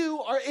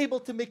 you are able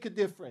to make a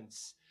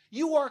difference.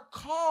 You are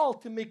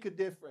called to make a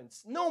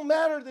difference. No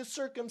matter the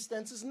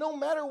circumstances, no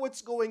matter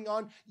what's going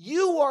on,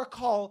 you are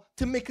called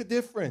to make a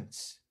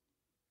difference.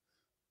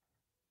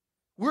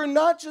 We're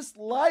not just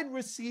light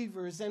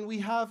receivers, and we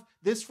have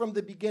this from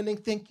the beginning.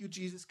 Thank you,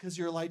 Jesus, because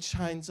your light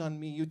shines on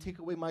me. You take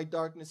away my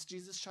darkness.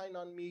 Jesus, shine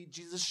on me.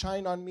 Jesus,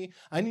 shine on me.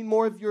 I need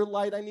more of your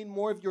light. I need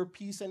more of your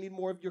peace. I need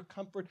more of your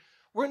comfort.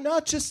 We're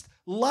not just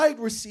light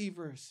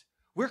receivers.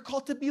 We're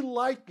called to be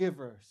light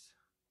givers.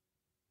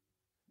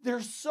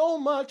 There's so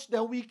much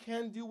that we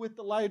can do with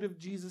the light of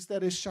Jesus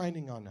that is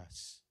shining on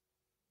us.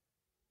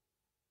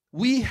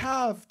 We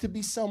have to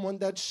be someone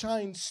that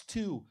shines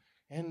too,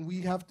 and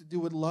we have to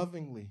do it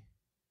lovingly.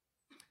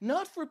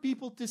 Not for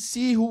people to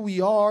see who we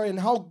are and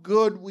how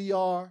good we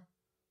are.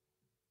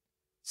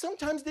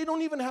 Sometimes they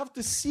don't even have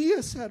to see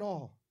us at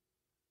all,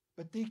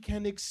 but they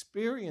can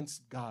experience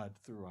God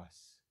through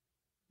us.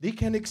 They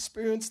can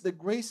experience the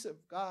grace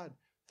of God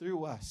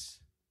through us.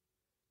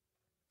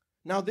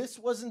 Now, this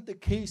wasn't the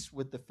case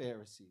with the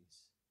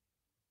Pharisees.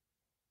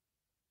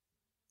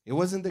 It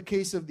wasn't the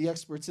case of the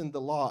experts in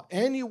the law.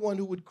 Anyone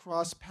who would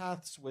cross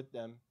paths with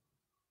them,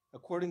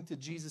 according to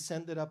Jesus,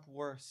 ended up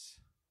worse.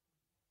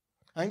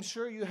 I'm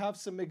sure you have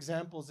some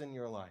examples in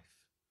your life.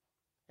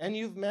 And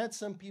you've met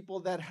some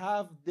people that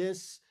have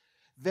this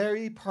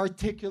very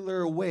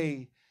particular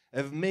way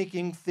of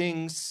making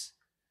things,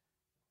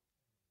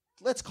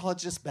 let's call it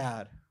just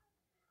bad.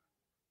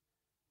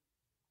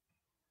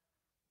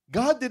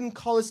 God didn't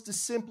call us to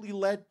simply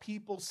let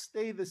people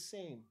stay the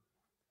same.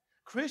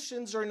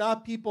 Christians are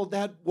not people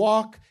that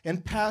walk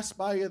and pass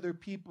by other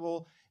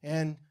people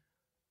and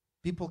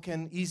people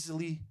can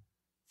easily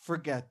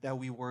forget that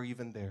we were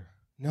even there.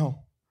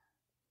 No.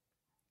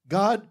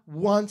 God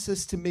wants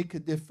us to make a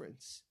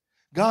difference.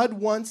 God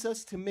wants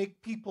us to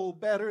make people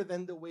better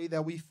than the way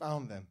that we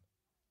found them.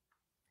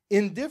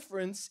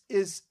 Indifference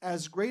is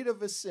as great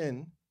of a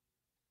sin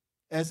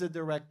as a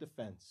direct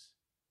offense.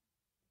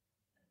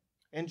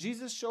 And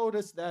Jesus showed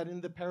us that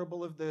in the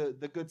parable of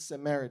the Good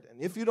Samaritan.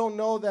 If you don't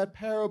know that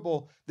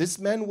parable, this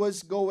man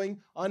was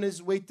going on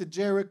his way to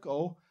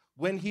Jericho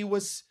when he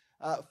was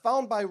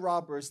found by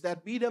robbers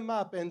that beat him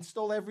up and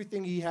stole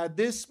everything he had.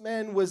 This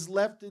man was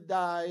left to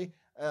die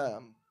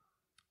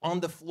on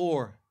the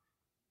floor.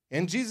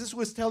 And Jesus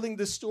was telling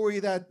the story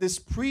that this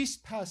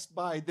priest passed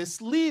by,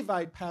 this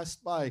Levite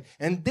passed by,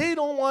 and they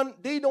don't want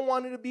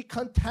it to be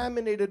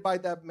contaminated by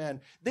that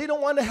man. They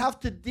don't want to have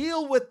to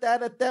deal with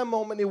that at that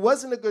moment. It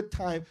wasn't a good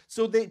time.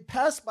 So they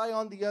passed by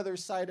on the other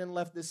side and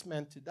left this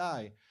man to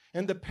die.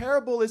 And the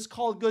parable is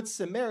called Good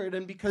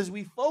Samaritan because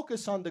we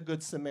focus on the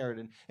Good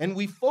Samaritan. And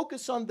we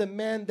focus on the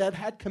man that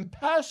had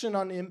compassion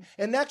on him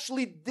and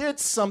actually did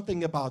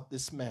something about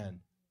this man.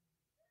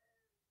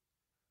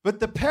 But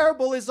the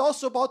parable is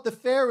also about the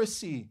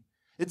Pharisee.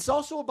 It's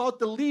also about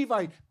the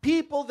Levite,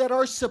 people that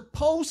are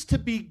supposed to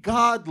be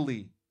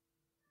godly.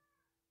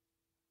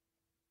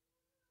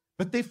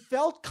 But they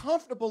felt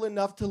comfortable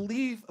enough to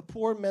leave a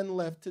poor man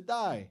left to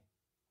die.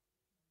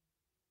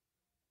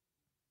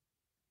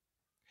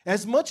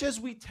 As much as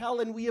we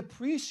tell and we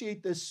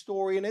appreciate this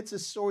story, and it's a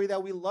story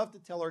that we love to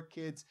tell our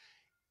kids,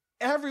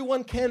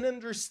 everyone can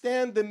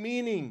understand the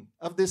meaning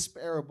of this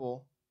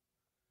parable.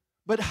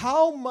 But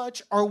how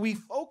much are we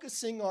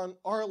focusing on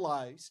our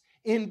lives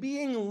in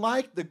being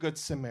like the Good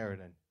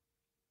Samaritan?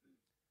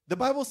 The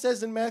Bible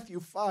says in Matthew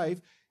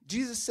 5,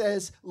 Jesus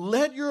says,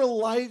 let your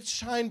light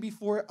shine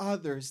before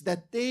others,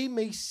 that they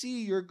may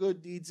see your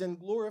good deeds and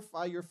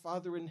glorify your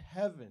Father in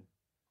heaven.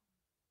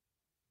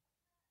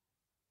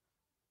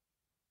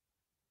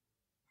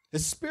 A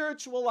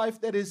spiritual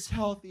life that is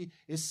healthy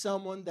is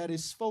someone that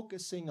is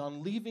focusing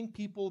on leaving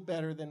people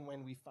better than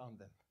when we found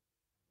them.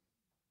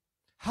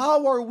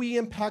 How are we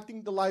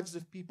impacting the lives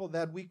of people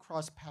that we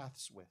cross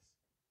paths with?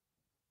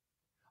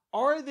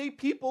 Are they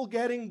people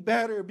getting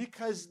better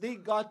because they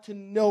got to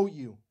know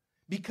you?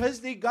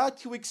 Because they got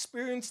to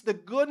experience the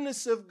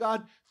goodness of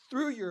God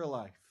through your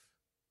life?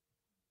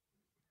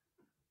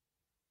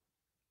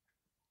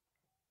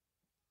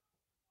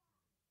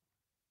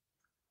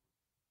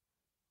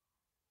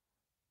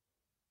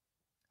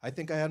 I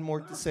think I had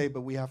more to say,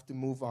 but we have to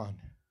move on.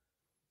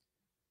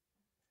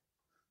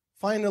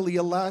 Finally,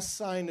 a last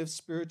sign of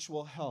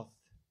spiritual health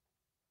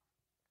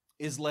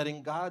is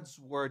letting God's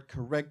word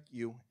correct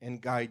you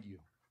and guide you.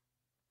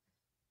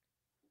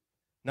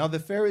 Now, the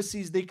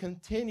Pharisees, they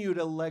continued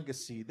a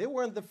legacy. They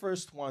weren't the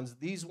first ones.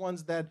 These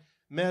ones that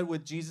met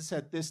with Jesus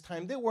at this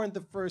time, they weren't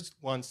the first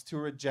ones to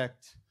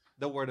reject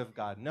the Word of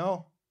God.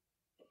 No.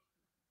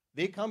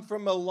 They come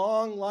from a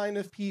long line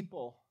of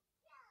people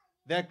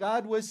that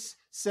God was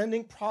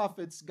sending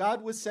prophets,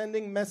 God was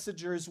sending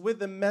messengers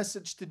with a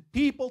message to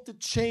people to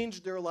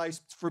change their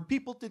lives, for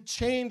people to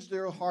change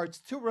their hearts,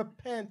 to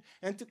repent,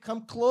 and to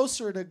come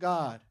closer to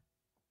God.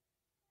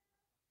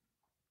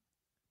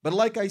 But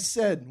like I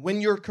said,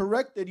 when you're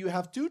corrected, you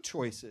have two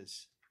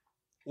choices.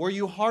 Or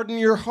you harden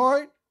your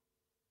heart,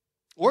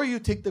 or you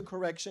take the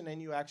correction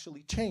and you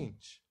actually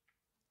change.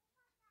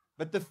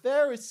 But the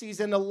Pharisees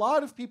and a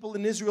lot of people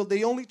in Israel,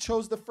 they only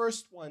chose the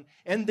first one.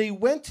 And they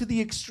went to the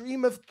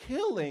extreme of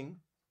killing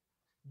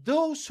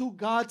those who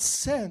God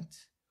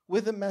sent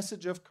with a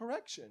message of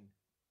correction.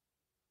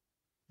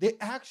 They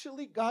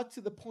actually got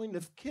to the point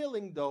of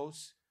killing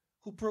those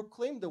who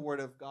proclaimed the Word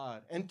of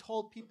God and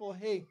told people,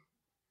 hey,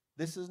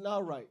 this is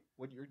not right,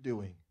 what you're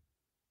doing.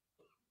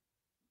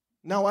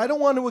 Now, I don't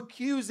want to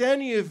accuse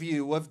any of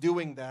you of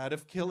doing that,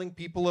 of killing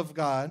people of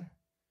God,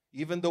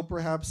 even though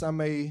perhaps I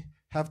may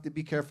have to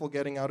be careful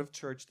getting out of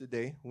church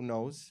today. Who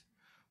knows?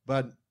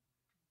 But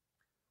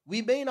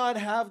we may not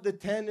have the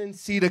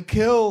tendency to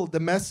kill the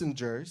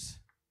messengers.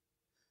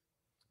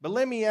 But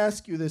let me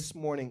ask you this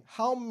morning,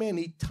 how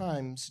many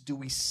times do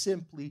we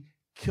simply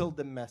kill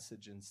the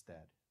message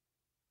instead?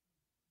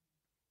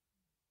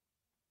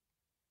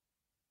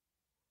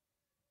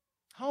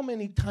 How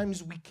many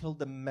times we kill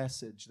the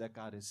message that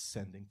God is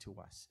sending to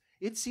us?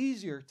 It's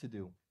easier to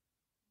do.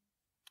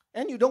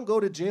 And you don't go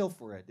to jail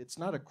for it. It's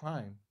not a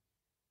crime.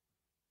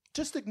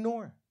 Just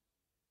ignore.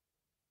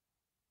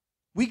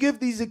 We give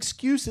these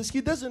excuses. He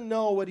doesn't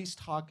know what he's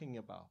talking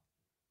about.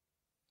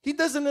 He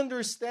doesn't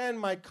understand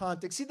my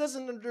context. He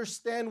doesn't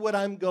understand what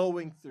I'm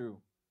going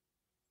through.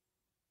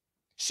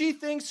 She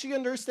thinks she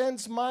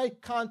understands my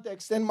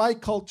context and my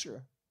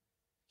culture.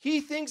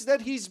 He thinks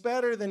that he's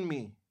better than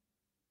me.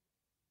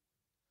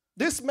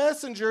 This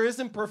messenger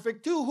isn't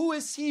perfect too. Who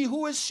is he?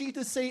 Who is she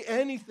to say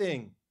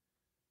anything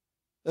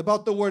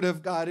about the Word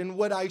of God and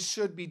what I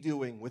should be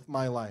doing with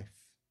my life?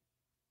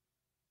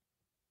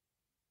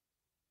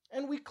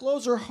 And we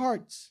close our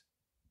hearts.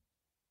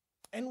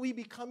 And we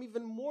become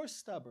even more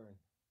stubborn.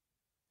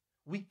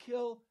 We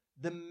kill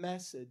the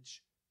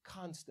message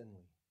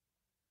constantly.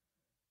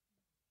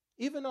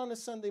 Even on a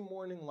Sunday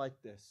morning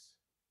like this.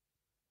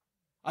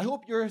 I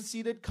hope you're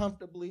seated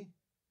comfortably.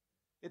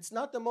 It's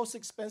not the most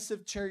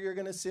expensive chair you're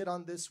going to sit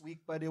on this week,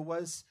 but it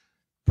was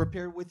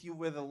prepared with you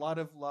with a lot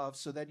of love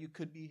so that you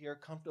could be here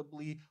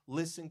comfortably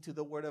listening to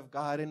the Word of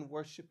God and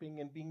worshiping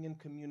and being in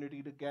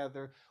community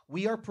together.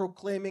 We are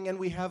proclaiming and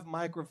we have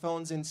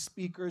microphones and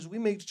speakers. We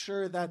make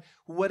sure that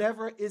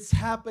whatever is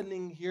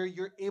happening here,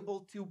 you're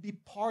able to be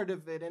part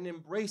of it and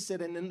embrace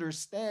it and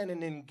understand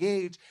and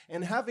engage.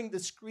 And having the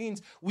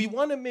screens, we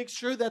want to make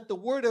sure that the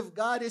Word of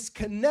God is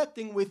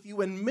connecting with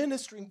you and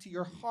ministering to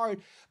your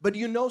heart. But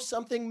you know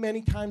something,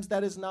 many times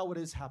that is not what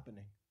is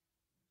happening.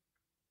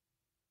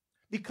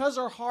 Because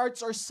our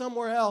hearts are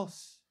somewhere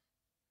else.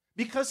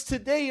 Because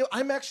today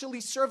I'm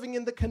actually serving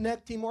in the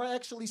Connect team, or I'm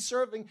actually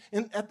serving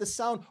at the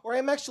sound, or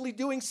I'm actually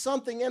doing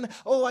something, and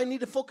I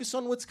need to focus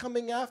on what's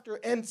coming after.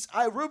 And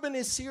Ruben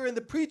is here, and the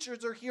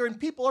preachers are here, and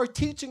people are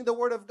teaching the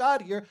Word of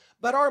God here,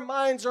 but our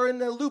minds are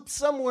in a loop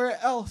somewhere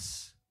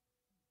else.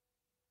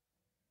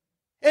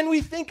 And we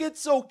think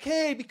it's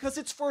okay because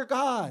it's for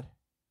God.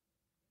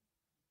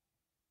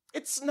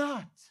 It's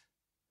not.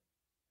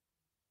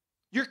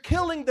 You're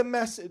killing the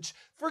message.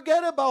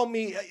 Forget about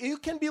me. You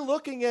can be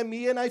looking at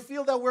me and I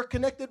feel that we're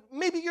connected.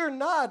 Maybe you're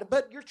not,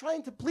 but you're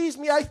trying to please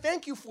me. I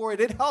thank you for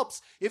it. It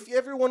helps. If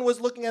everyone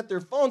was looking at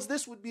their phones,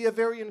 this would be a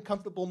very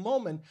uncomfortable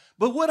moment.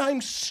 But what I'm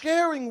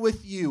sharing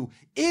with you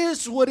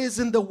is what is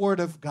in the Word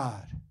of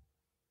God.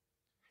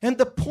 And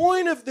the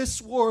point of this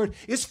word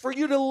is for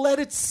you to let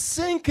it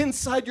sink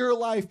inside your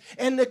life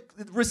and to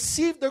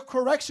receive the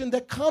correction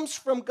that comes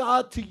from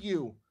God to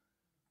you.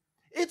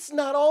 It's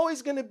not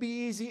always going to be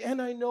easy,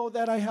 and I know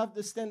that I have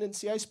this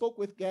tendency. I spoke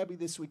with Gabby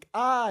this week.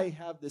 I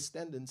have this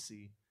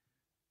tendency,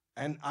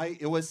 and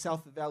it was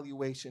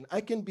self-evaluation.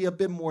 I can be a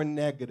bit more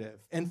negative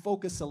and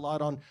focus a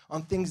lot on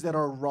things that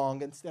are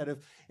wrong instead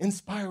of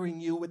inspiring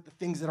you with the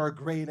things that are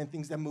great and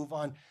things that move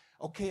on.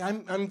 Okay,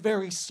 I'm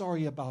very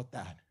sorry about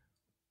that.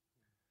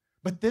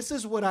 But this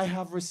is what I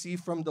have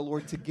received from the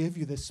Lord to give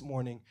you this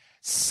morning.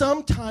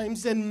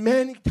 Sometimes and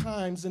many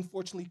times,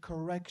 unfortunately,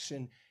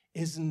 correction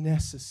is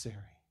necessary.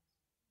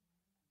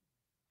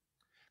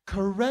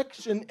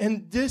 Correction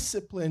and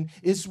discipline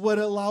is what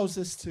allows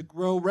us to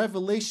grow.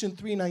 Revelation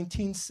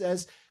 3:19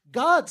 says,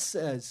 God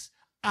says,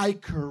 I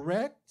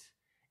correct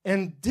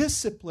and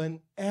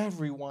discipline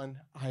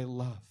everyone I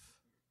love.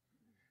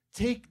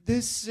 Take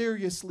this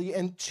seriously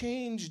and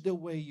change the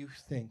way you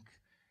think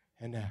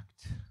and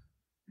act.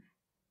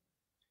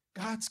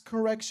 God's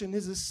correction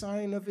is a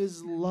sign of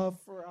His love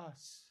for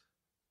us.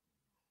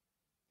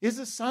 It's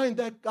a sign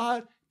that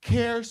God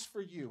cares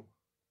for you.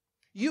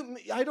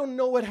 I don't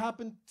know what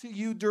happened to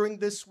you during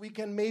this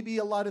weekend. Maybe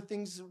a lot of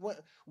things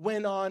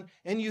went on,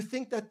 and you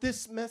think that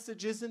this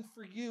message isn't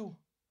for you.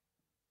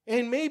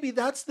 And maybe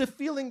that's the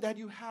feeling that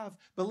you have.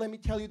 But let me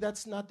tell you,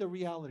 that's not the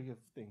reality of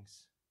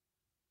things.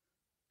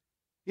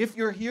 If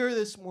you're here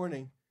this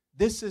morning,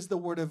 this is the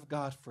word of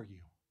God for you.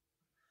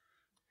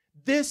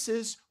 This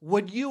is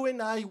what you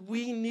and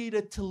we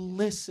needed to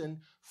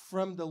listen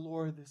from the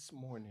Lord this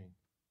morning.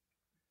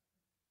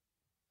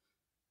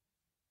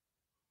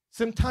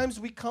 Sometimes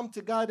we come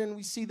to God and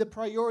we see the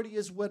priority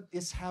is what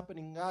is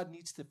happening. God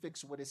needs to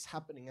fix what is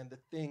happening and the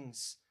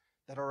things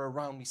that are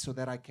around me so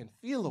that I can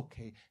feel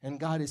okay. And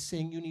God is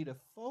saying you need to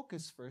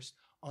focus first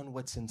on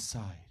what's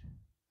inside.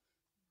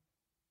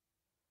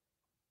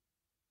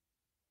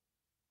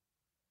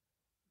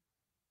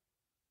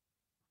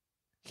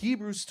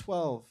 Hebrews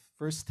 12,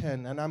 verse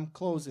 10, and I'm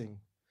closing.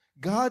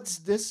 God's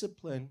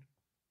discipline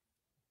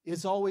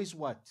is always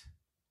what?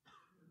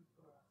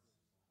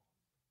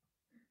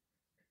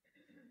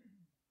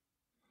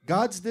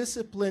 God's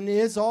discipline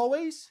is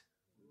always?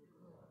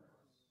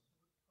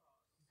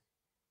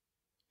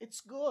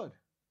 It's good.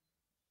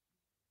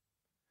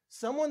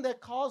 Someone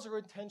that calls our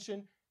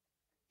attention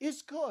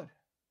is good.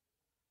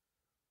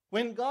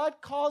 When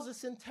God calls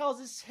us and tells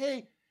us,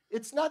 hey,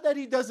 it's not that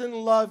he doesn't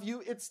love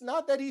you. It's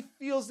not that he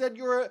feels that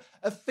you're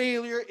a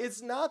failure.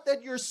 It's not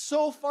that you're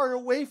so far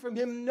away from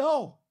him.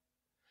 No.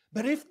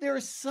 But if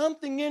there's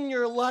something in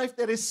your life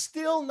that is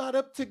still not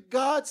up to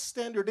God's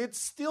standard, it's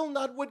still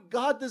not what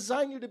God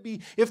designed you to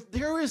be, if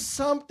there is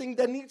something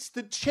that needs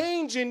to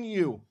change in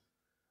you,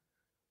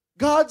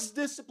 God's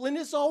discipline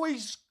is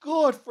always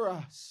good for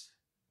us.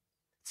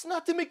 It's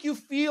not to make you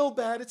feel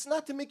bad. It's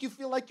not to make you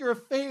feel like you're a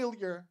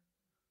failure.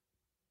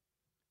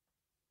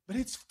 But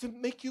it's to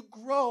make you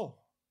grow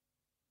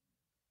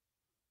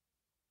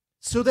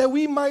so that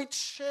we might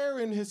share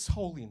in his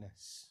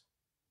holiness.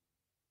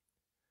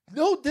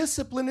 No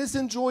discipline is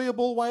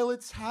enjoyable while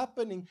it's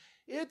happening.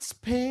 It's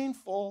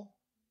painful.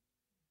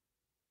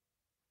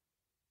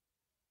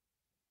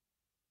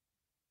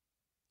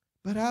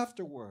 But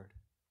afterward,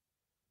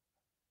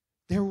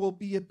 there will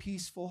be a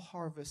peaceful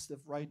harvest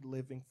of right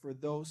living for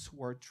those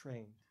who are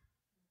trained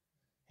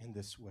in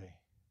this way.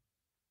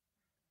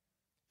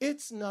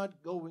 It's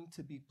not going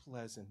to be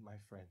pleasant, my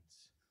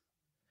friends.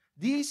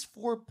 These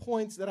 4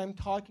 points that I'm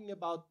talking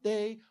about,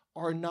 they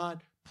are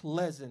not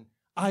pleasant.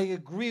 I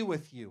agree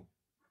with you.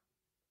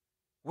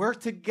 We're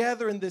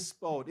together in this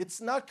boat.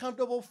 It's not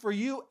comfortable for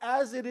you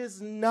as it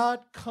is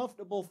not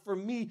comfortable for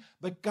me.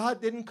 But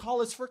God didn't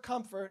call us for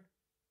comfort.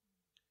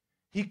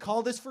 He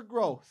called us for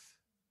growth.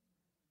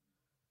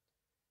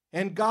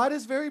 And God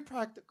is very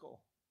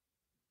practical.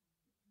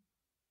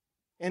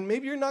 And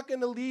maybe you're not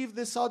going to leave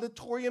this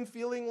auditorium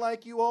feeling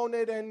like you own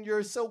it and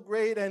you're so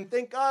great and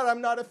thank God I'm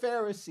not a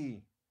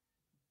Pharisee.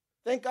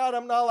 Thank God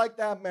I'm not like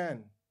that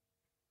man.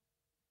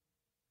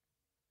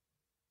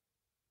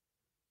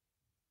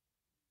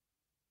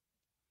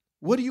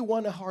 What do you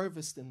want to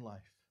harvest in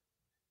life?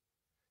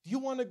 Do you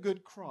want a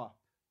good crop?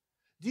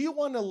 Do you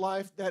want a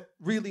life that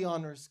really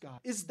honors God?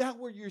 Is that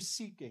what you're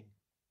seeking?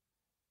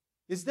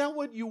 Is that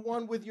what you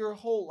want with your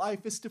whole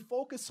life? Is to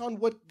focus on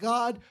what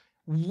God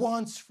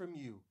wants from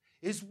you?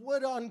 Is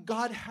what on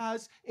God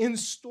has in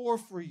store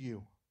for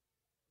you?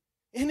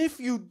 And if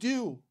you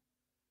do,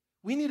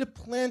 we need to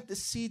plant the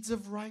seeds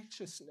of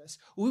righteousness.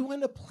 We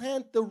want to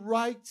plant the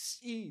right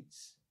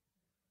seeds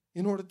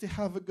in order to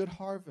have a good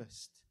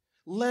harvest.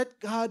 Let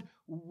God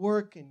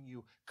work in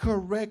you,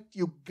 correct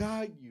you,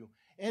 guide you.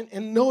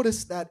 And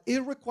notice that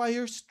it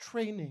requires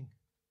training.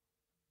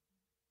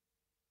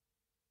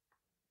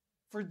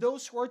 For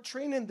those who are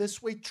trained in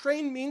this way,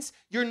 train means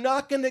you're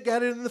not going to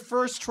get it in the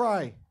first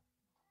try.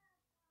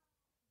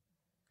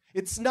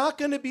 It's not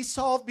going to be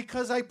solved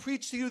because I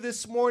preached to you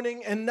this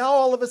morning and now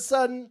all of a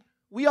sudden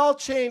we all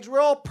change. We're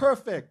all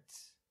perfect.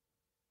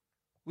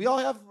 We all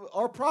have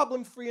our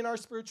problem-free in our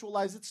spiritual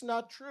lives. It's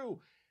not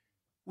true.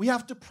 We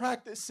have to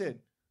practice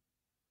it.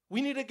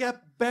 We need to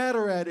get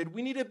better at it.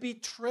 We need to be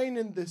trained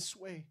in this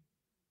way.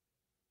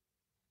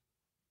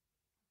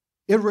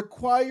 It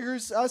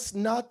requires us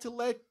not to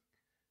let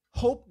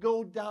hope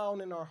go down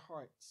in our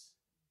hearts.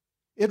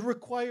 It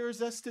requires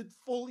us to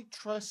fully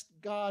trust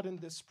God in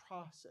this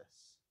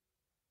process.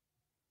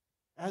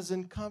 As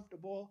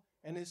uncomfortable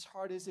and as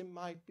hard as it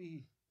might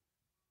be.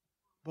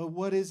 But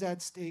what is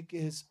at stake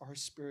is our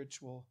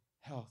spiritual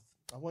health.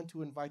 I want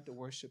to invite the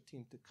worship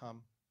team to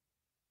come.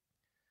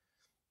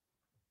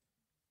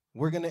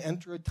 We're going to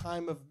enter a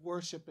time of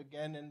worship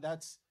again, and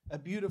that's a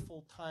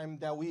beautiful time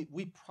that we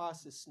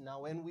process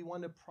now. And we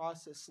want to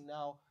process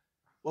now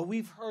what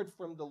we've heard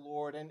from the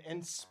Lord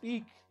and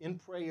speak in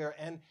prayer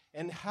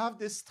and have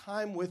this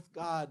time with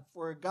God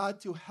for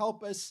God to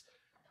help us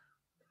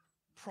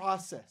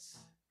process.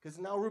 Because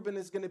now Ruben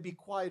is going to be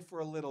quiet for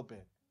a little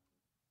bit.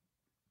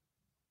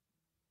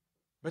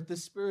 But the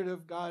Spirit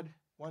of God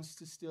wants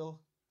to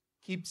still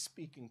keep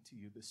speaking to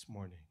you this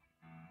morning.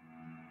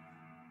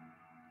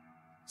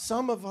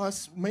 Some of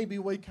us, maybe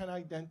we can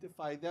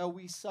identify that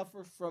we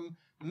suffer from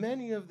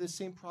many of the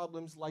same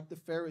problems like the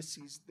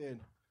Pharisees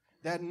did.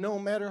 That no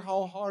matter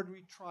how hard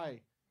we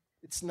try,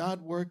 it's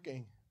not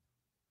working.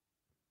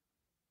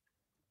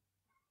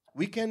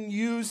 We can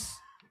use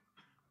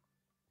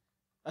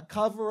a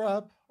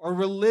cover-up or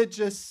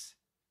religious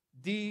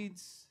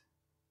deeds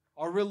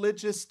or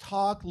religious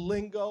talk,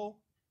 lingo,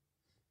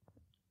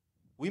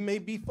 We may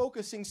be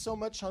focusing so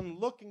much on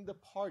looking the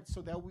part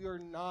so that we are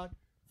not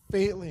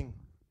failing.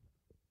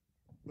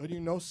 But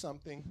you know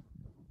something?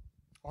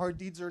 Our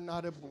deeds are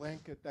not a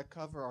blanket that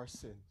cover our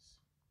sins.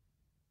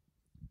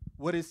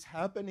 What is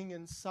happening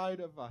inside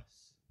of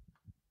us,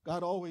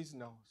 God always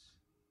knows.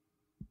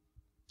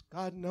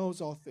 God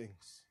knows all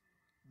things.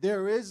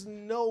 There is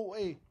no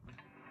way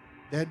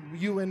that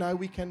you and I,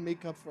 we can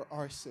make up for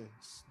our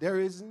sins. There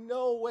is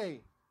no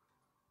way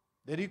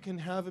that you can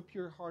have a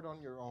pure heart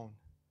on your own.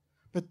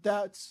 But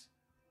that's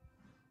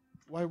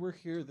why we're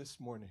here this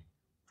morning.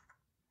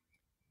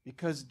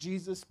 Because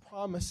Jesus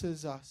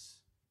promises us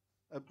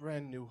a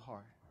brand new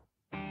heart.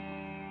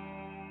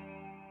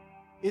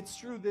 It's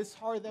true, this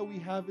heart that we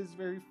have is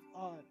very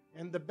flawed.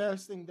 And the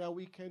best thing that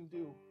we can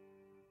do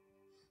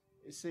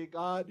is say,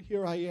 God,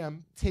 here I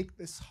am. Take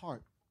this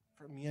heart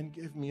from me and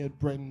give me a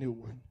brand new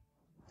one.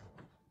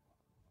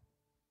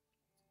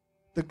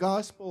 The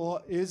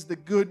gospel is the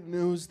good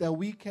news that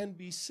we can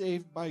be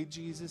saved by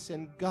Jesus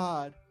and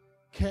God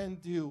can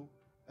do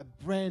a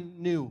brand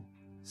new,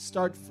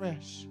 start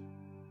fresh,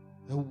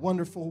 a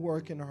wonderful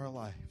work in our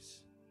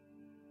lives.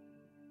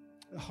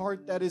 A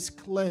heart that is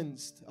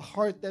cleansed, a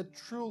heart that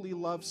truly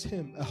loves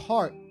Him, a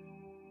heart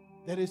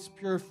that is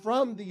pure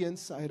from the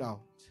inside out.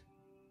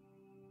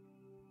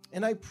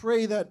 And I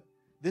pray that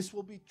this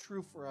will be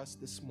true for us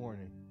this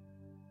morning.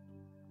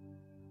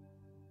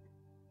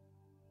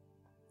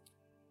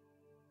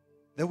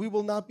 That we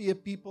will not be a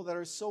people that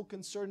are so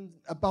concerned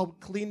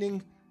about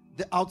cleaning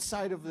the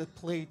outside of the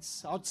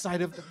plates,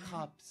 outside of the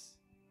cups,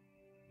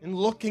 and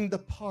looking the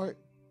part.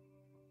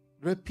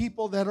 There are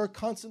people that are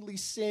constantly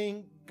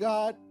saying,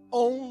 God,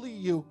 only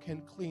you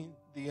can clean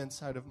the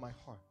inside of my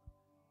heart.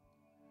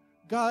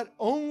 God,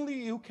 only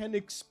you can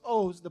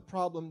expose the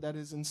problem that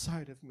is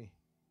inside of me.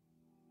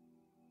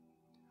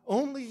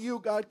 Only you,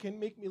 God, can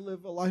make me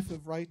live a life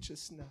of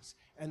righteousness.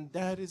 And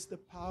that is the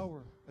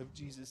power of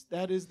Jesus.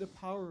 That is the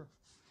power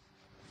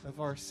of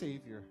our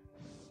Savior.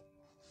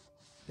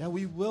 That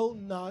we will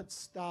not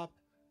stop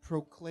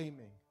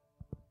proclaiming.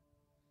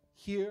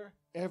 Here,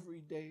 every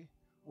day,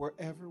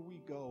 wherever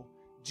we go,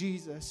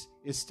 Jesus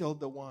is still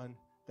the one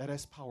that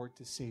has power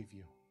to save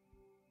you.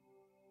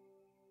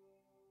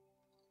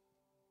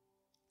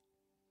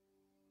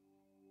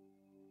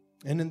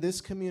 And in this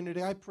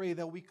community, I pray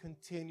that we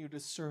continue to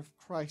serve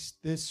Christ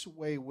this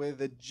way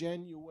with a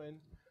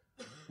genuine,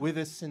 with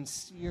a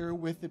sincere,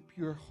 with a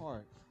pure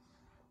heart.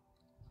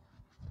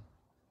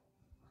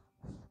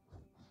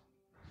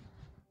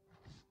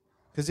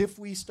 Because if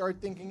we start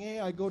thinking, hey,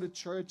 I go to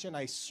church and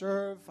I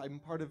serve, I'm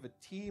part of a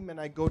team,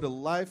 and I go to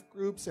life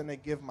groups and I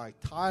give my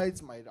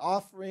tithes, my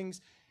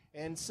offerings,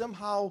 and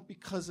somehow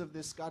because of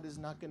this, God is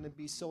not going to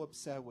be so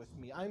upset with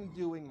me. I'm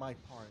doing my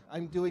part.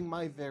 I'm doing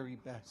my very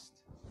best.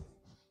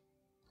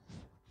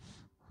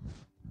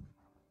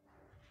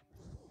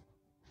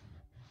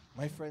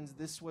 My friends,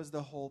 this was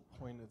the whole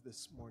point of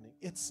this morning.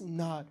 It's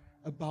not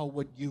about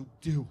what you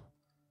do.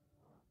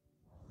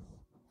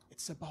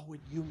 It's about what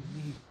you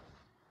need.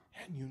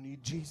 And you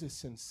need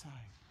Jesus inside.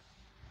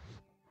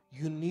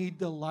 You need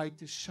the light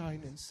to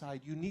shine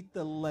inside. You need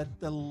to let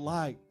the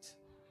light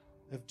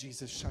of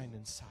Jesus shine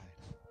inside.